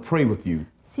I'm going to pray with you.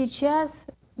 Сейчас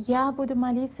я буду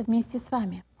молиться вместе с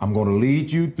вами. I'm going to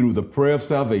lead you through the prayer of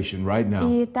salvation right now.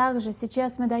 И также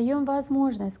сейчас мы даем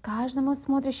возможность каждому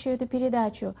смотрящему эту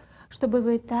передачу, чтобы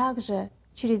вы также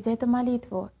через эту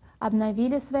молитву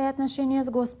обновили свои отношения с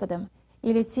Господом,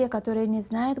 или те, которые не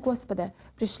знают Господа,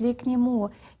 пришли к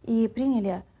Нему и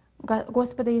приняли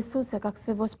Господа Иисуса как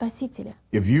своего Спасителя.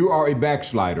 If you are a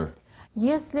backslider,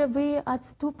 если вы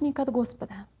отступник от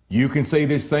Господа, you can say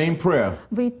this same prayer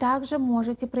вы также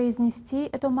можете произнести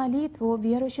эту молитву,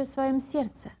 верующую в своем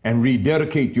сердце, and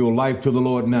rededicate your life to the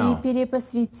Lord now. и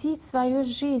перепосвятить свою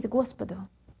жизнь Господу.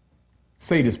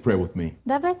 Say this prayer with me.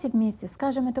 Давайте вместе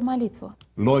скажем эту молитву.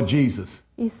 Lord Jesus,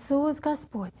 Иисус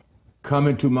Господь, come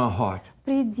into my heart.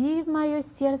 приди в мое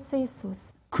сердце,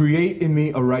 Иисус. Create in me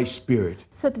a right spirit.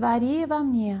 Сотвори во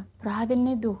мне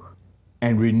правильный дух.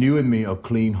 And renew in me a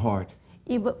clean heart.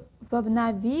 И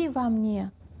обнови во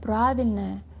мне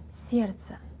правильное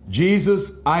сердце.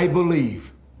 Jesus, I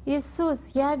believe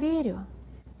Иисус, я верю.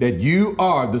 that you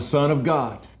are the Son of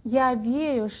God. Я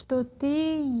верю, что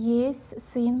Ты есть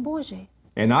Сын Божий.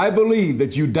 And I believe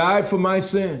that you died for my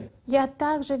sin. Я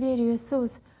также верю,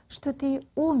 Иисус, что Ты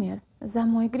умер за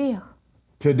мой грех.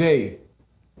 Today,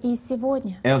 И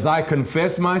сегодня, as I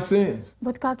confess my sins,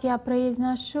 вот как я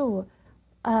произношу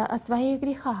о своих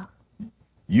грехах,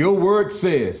 your word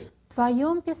says в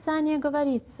Твоем Писании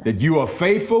говорится, that you are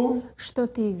faithful что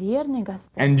Ты верный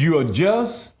Господь, and you are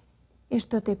just и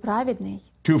что Ты праведный,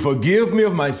 to forgive me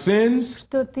of my sins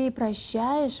что Ты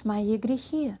прощаешь мои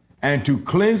грехи and to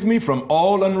cleanse me from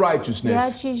all и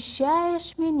unrighteousness.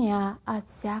 очищаешь меня от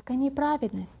всякой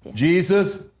неправедности.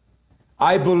 Jesus,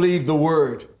 I believe the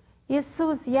word.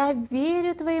 Иисус, я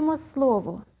верю Твоему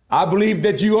Слову. I believe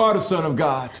that you are the Son of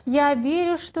God. Я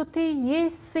верю, что Ты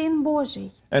есть Сын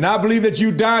Божий. And I believe that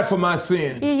you died for my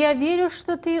sin. И я верю,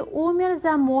 что Ты умер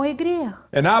за мой грех.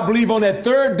 And I believe on that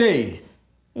third day,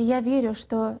 И я верю,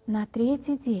 что на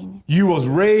третий день, you was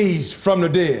raised from the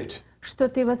dead. что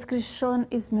ты воскрешен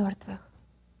из мертвых.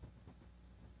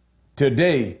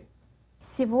 Today,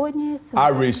 Сегодня, Иисус,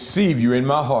 I receive you in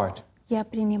my heart я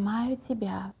принимаю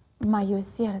тебя в мое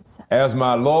сердце, as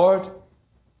my Lord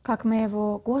как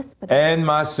моего Господа and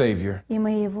my Savior. и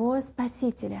моего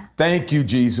Спасителя. Thank you,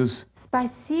 Jesus,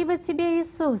 Спасибо тебе,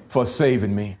 Иисус, for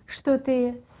saving me. что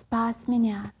ты спас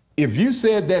меня. If you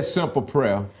said that simple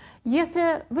prayer,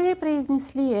 Если вы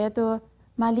произнесли эту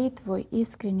молитву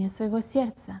искренне своего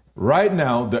сердца, right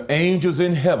now the angels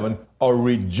in heaven are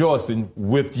rejoicing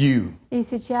with you. и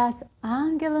сейчас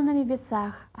ангелы на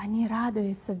небесах, они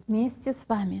радуются вместе с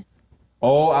вами.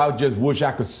 Oh, I just wish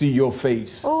I could see your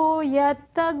face. О, я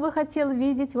так бы хотел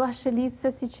видеть ваши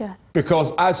лица сейчас.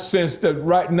 Because I sense that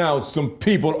right now some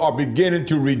people are beginning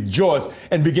to rejoice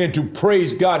and begin to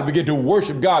praise God and begin to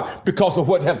worship God because of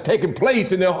what have taken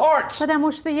place in their hearts.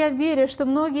 Потому что я верю, что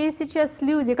многие сейчас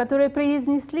люди, которые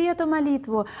произнесли эту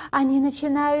молитву, они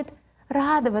начинают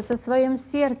радоваться в своем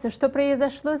сердце, что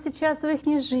произошло сейчас в их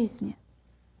жизни.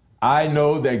 I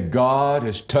know that God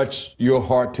has touched your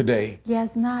heart today. Я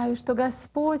знаю, что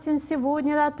Господь Он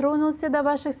сегодня дотронулся до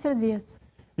ваших сердец.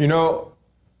 You know,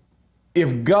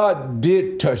 if God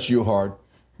did touch your heart,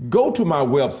 go to my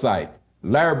website,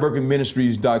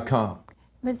 larryburtonministries.com.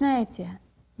 Вы знаете,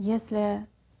 если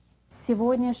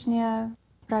сегодняшняя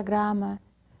программа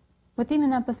вот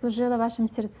именно послужила вашим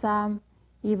сердцам,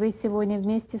 и вы сегодня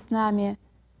вместе с нами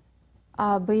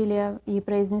были и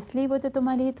произнесли вот эту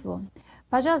молитву,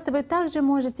 пожалуйста, вы также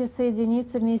можете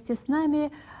соединиться вместе с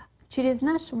нами через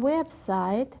наш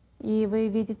веб-сайт, и вы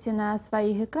видите на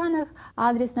своих экранах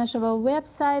адрес нашего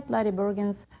веб-сайта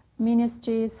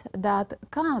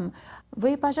larryburtonsministries.com.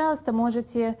 Вы, пожалуйста,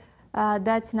 можете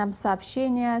дать нам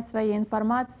сообщение своей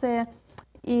информации,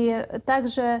 и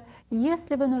также,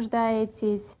 если вы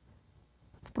нуждаетесь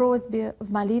в просьбе,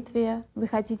 в молитве, вы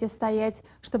хотите стоять,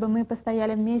 чтобы мы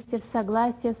постояли вместе в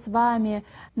согласии с вами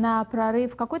на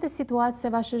прорыв какой-то ситуации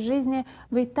в вашей жизни,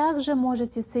 вы также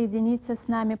можете соединиться с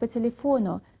нами по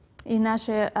телефону. И наш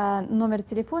номер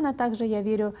телефона также, я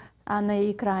верю, на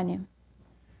экране.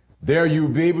 There you'll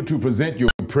be able to present your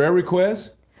prayer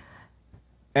requests,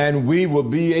 and we will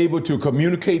be able to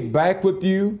communicate back with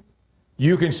you.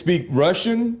 You can speak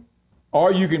Russian,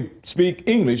 or you can speak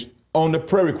English on the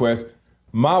prayer request.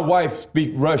 My wife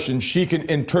speaks Russian. She can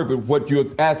interpret what you're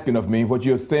asking of me, what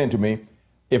you're saying to me.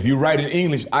 If you write in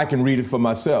English, I can read it for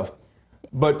myself.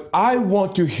 But I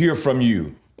want to hear from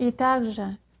you. И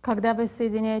также, когда вы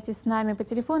соединяетесь с нами по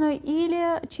телефону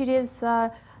или через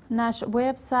наш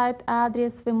веб-сайт,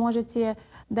 адрес, вы можете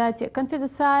дать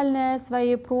конфиденциальные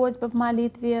свои просьбы в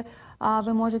молитве,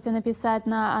 вы можете написать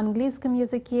на английском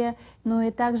языке, ну и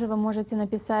также вы можете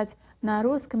написать на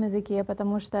русском языке,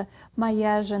 потому что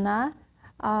моя жена,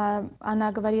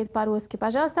 она говорит по-русски.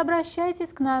 Пожалуйста,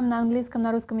 обращайтесь к нам на английском,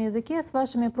 на русском языке с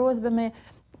вашими просьбами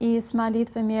и с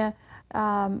молитвами.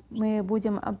 Мы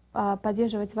будем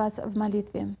поддерживать вас в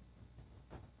молитве.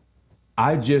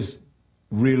 I just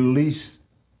release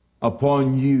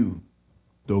upon you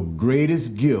the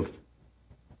greatest gift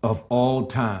of all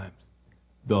times,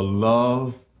 the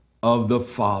love of the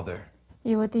Father.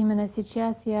 И вот именно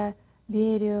сейчас я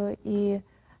верю и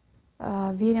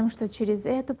верим, что через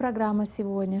эту программу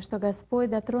сегодня, что Господь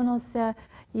дотронулся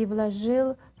и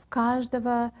вложил в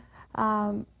каждого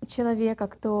человека,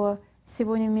 кто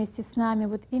сегодня вместе с нами,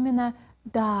 вот именно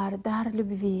дар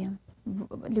любви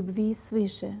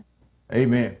свыше.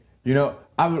 Amen. You know,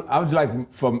 I would like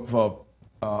for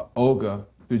Olga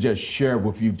to just share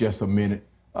with you just a minute.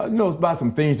 You know, about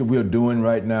some things that we're doing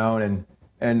right now, and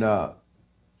I'm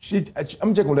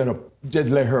just gonna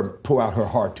let her pour out her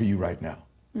heart to you right now.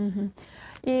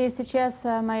 И сейчас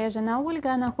моя жена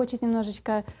Ольга, она хочет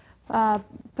немножечко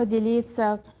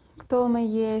поделиться, кто мы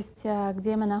есть,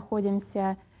 где мы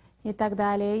находимся и так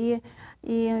далее.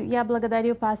 И я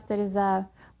благодарю пастора за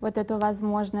вот эту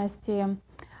возможность.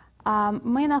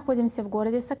 Мы находимся в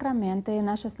городе Сакраменто, и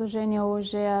наше служение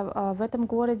уже в этом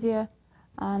городе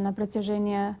на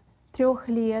протяжении 3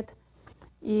 лет.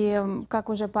 И как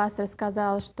уже пастор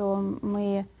сказал, что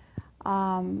мы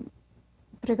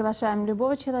приглашаем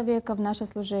любого человека в наше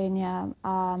служение.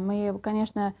 Мы,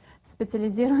 конечно,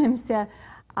 специализируемся,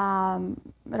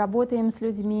 работаем с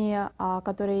людьми,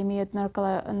 которые имеют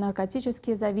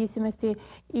наркотические зависимости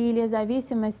или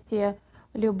зависимости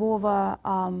любого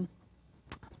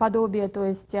подобия. То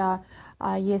есть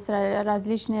есть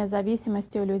различные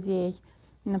зависимости у людей.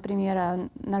 Например,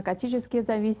 наркотические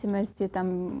зависимости,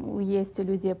 там есть у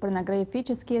людей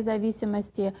порнографические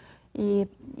зависимости. и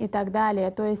так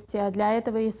далее. То есть для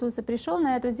этого Иисус и пришел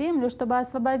на эту землю, чтобы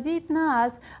освободить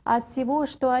нас от всего,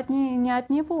 что не от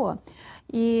Него.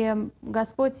 И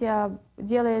Господь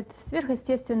делает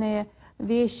сверхъестественные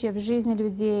вещи в жизни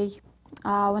людей. У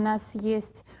нас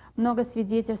есть много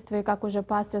свидетельств, и как уже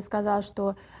пастор сказал,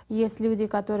 что есть люди,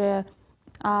 которые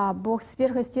Бог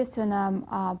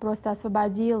сверхъестественно просто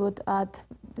освободил от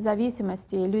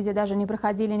зависимости. Люди даже не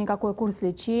проходили никакой курс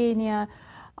лечения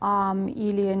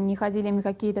или не ходили в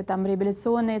какие-то там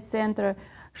реабилитационные центры,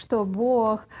 что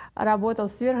Бог работал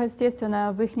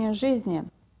сверхъестественно в их жизни.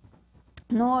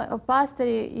 Но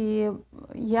пастыри и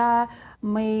я,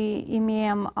 мы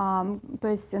имеем, то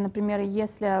есть, например,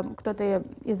 если кто-то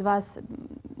из вас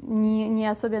не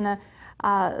особенно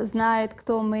знает,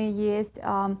 кто мы есть,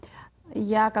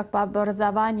 я как по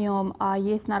образованию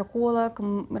есть нарколог,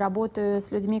 работаю с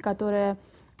людьми, которые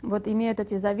вот имеют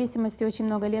эти зависимости, очень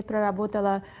много лет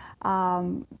проработала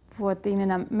вот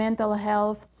именно mental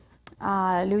health,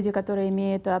 люди, которые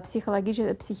имеют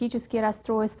психические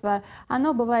расстройства,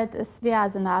 оно бывает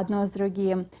связано одно с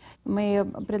другим. Мы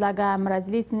предлагаем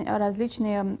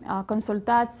различные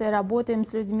консультации, работаем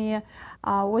с людьми,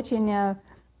 очень,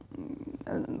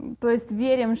 то есть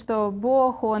верим, что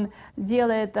Бог, Он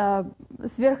делает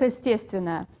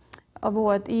сверхъестественное.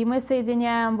 Вот. И мы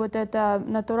соединяем вот это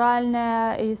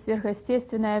натуральное и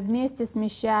сверхъестественное вместе,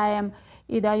 смещаем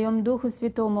и даем Духу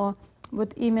Святому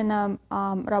вот именно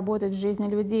работать в жизни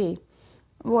людей.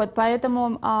 Вот,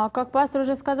 поэтому, как пастор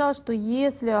уже сказал, что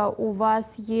если у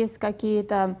вас есть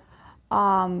какие-то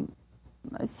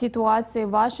ситуации в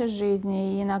вашей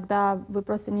жизни, и иногда вы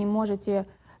просто не можете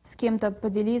с кем-то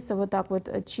поделиться вот так вот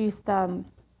чисто,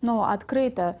 ну,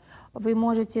 открыто, вы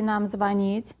можете нам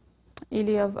звонить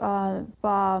или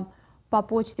по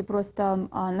почте просто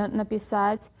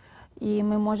написать. И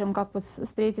мы можем как вот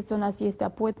встретиться, у нас есть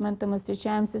аппоинтменты, мы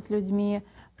встречаемся с людьми,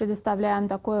 предоставляем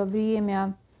такое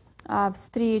время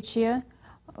встречи.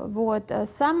 Вот.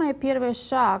 Самый первый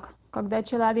шаг, когда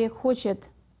человек хочет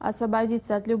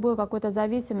освободиться от любой какой-то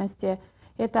зависимости,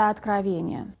 это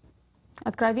откровение.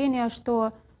 Откровение,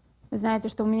 что вы знаете,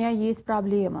 что у меня есть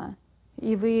проблема,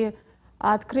 и вы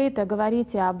открыто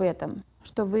говорите об этом,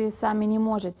 что вы сами не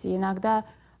можете. Иногда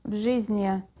в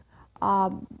жизни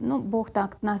Бог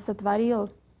так нас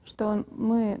сотворил, что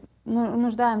мы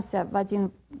нуждаемся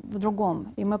в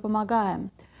другом, и мы помогаем.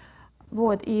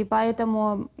 Вот, и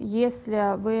поэтому,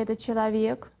 если вы этот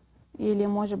человек, или,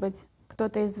 может быть,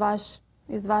 кто-то из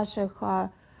ваших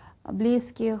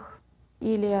близких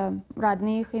или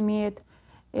родных имеет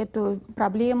эту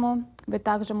проблему, вы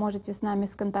также можете с нами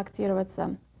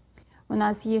сконтактироваться. У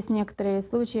нас есть некоторые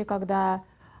случаи, когда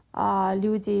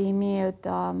люди имеют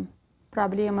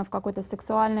проблемы в какой-то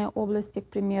сексуальной области, к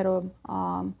примеру,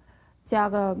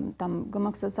 тяга, там,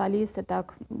 гомосексуалисты,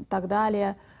 так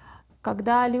далее.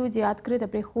 Когда люди открыто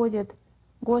приходят к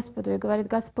Господу и говорят: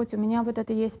 Господь, у меня вот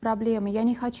это есть проблема, я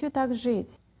не хочу так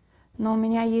жить, но у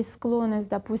меня есть склонность,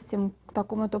 допустим, к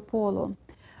такому-то полу.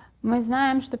 Мы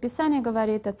знаем, что Писание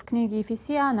говорит, в книге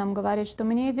Ефесянам говорит, что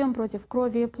мы не идем против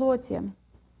крови и плоти.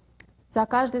 За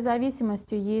каждой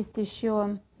зависимостью есть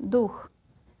еще дух.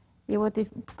 И вот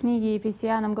в книге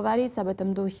Ефесянам говорится об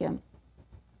этом духе.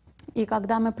 И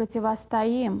когда мы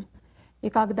противостоим, и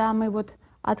когда мы вот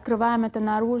открываем это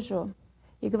наружу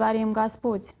и говорим: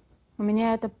 Господь, у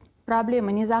меня эта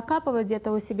проблема, не закапывать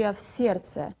где-то у себя в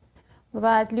сердце.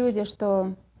 Бывают люди,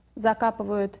 что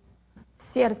закапывают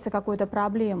в сердце какую-то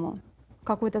проблему,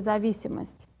 какую-то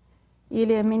зависимость,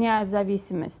 или меняют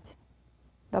зависимость,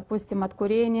 допустим, от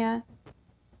курения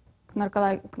к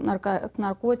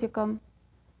наркотикам,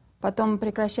 потом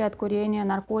прекращают курение,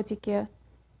 наркотики,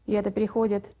 и это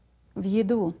переходит в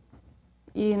еду,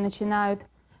 и начинают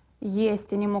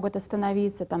есть, и не могут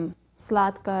остановиться, там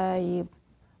сладкое, и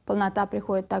полнота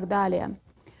приходит и так далее.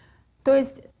 То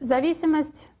есть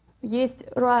зависимость есть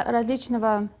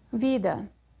различного вида,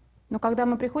 но когда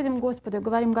мы приходим к Господу и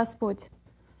говорим: Господь,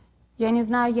 я не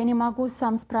знаю, я не могу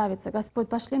сам справиться, Господь,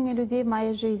 пошли мне людей в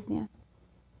моей жизни,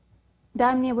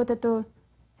 дай мне вот эту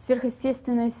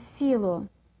сверхъестественную силу,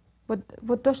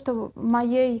 вот то, что в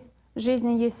моей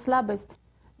жизни есть слабость,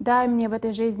 дай мне в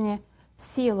этой жизни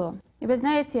силу. И вы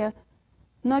знаете,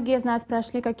 многие из нас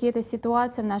прошли какие-то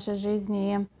ситуации в нашей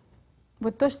жизни, и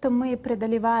вот то, что мы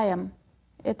преодолеваем,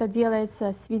 это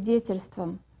делается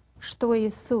свидетельством, что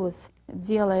Иисус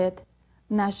делает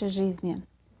в нашей жизни.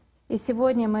 И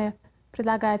сегодня мы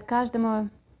предлагаем каждому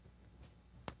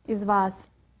из вас,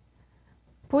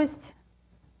 пусть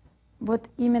вот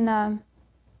именно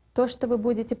то, что вы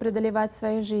будете преодолевать в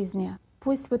своей жизни,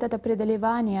 пусть вот это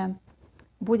преодолевание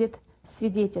будет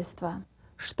свидетельство,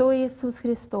 что Иисус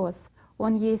Христос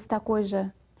Он есть такой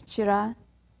же вчера,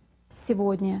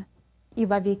 сегодня и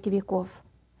во веки веков.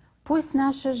 Пусть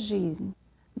наша жизнь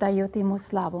дает Ему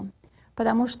славу,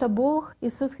 потому что Бог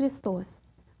Иисус Христос,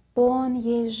 Он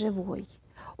есть живой,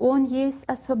 Он есть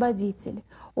освободитель,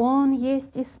 Он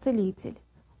есть исцелитель,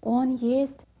 Он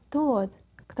есть тот,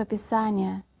 кто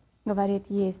Писание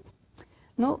говорит есть.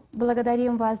 Ну,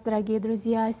 благодарим вас, дорогие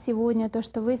друзья, сегодня, то,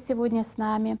 что вы сегодня с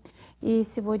нами. И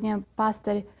сегодня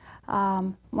пастор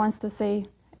wants to say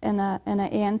in the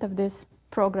end of this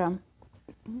program.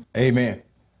 Amen.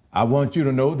 I want you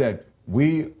to know that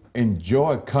we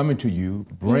enjoy coming to you,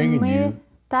 bringing you.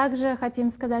 Также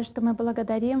хотим сказать, что мы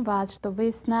благодарим вас, что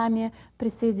вы с нами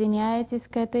присоединяетесь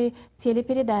к этой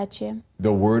телепередаче.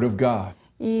 The Word of God.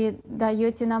 И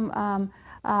даете нам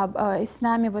с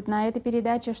нами вот на этой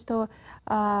передаче, что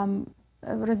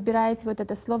разбираете вот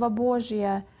это Слово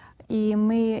Божье, и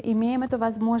мы имеем эту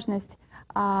возможность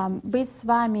быть с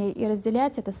вами и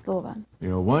разделять это Слово.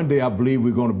 One day I believe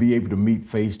we're going to be able to meet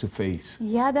face to face.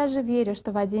 Я даже верю,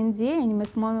 что в один день мы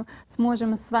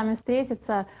сможем с вами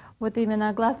встретиться вот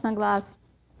именно глаз на глаз.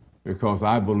 Because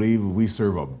I believe we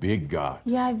serve a big God.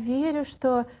 Я верю,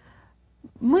 что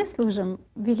мы служим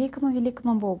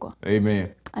великому Богу.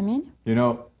 Amen. Аминь.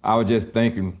 I was just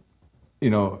thinking,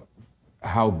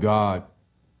 how God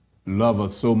loved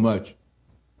us so much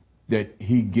that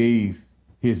He gave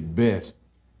His best.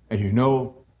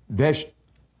 And that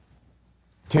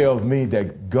tells me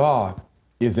that God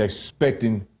is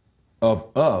expecting of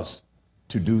us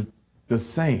to do the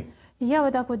same. Я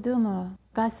вот так вот думаю,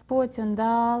 Господь, Он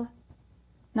дал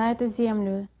на эту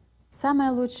землю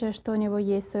самое лучшее, что у Него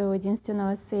есть, Своего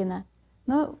единственного Сына.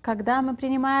 Но когда мы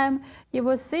принимаем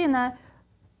Его Сына,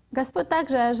 Господь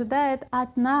также ожидает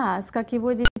от нас, как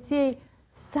Его детей,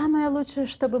 самое лучшее,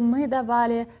 чтобы мы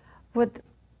давали вот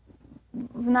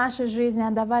в нашей жизни,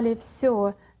 отдавали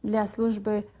все для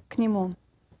службы к Нему.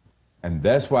 And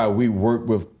that's why we work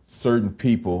with certain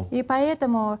people. И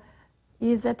поэтому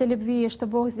из этой любви, что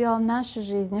Бог сделал в нашей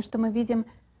жизни, что мы видим,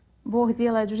 Бог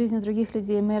делает в жизни других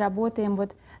людей, мы работаем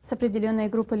вот с определенной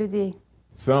группой людей.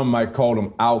 Some might call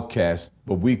them outcasts,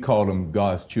 but we call them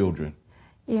God's children.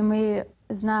 И мы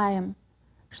знаем,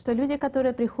 что люди,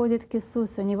 которые приходят к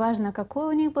Иисусу, неважно, какое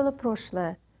у них было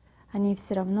прошлое, они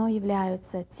все равно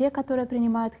являются, те, которые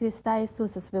принимают Христа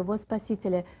Иисуса, своего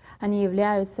Спасителя, они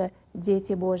являются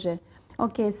дети Божьи.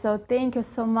 Okay, so thank you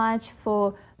so much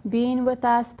for being with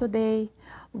us today.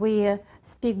 We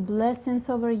speak blessings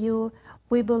over you.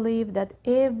 We believe that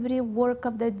every work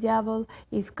of the devil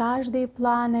и каждые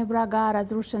планы врага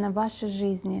разрушены в вашей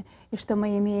жизни, и что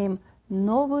мы имеем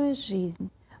новую жизнь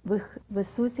в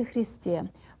Иисусе Христе.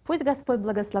 Пусть Господь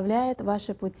благословляет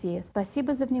ваши пути.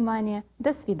 Спасибо за внимание.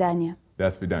 До свидания.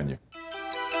 До свидания.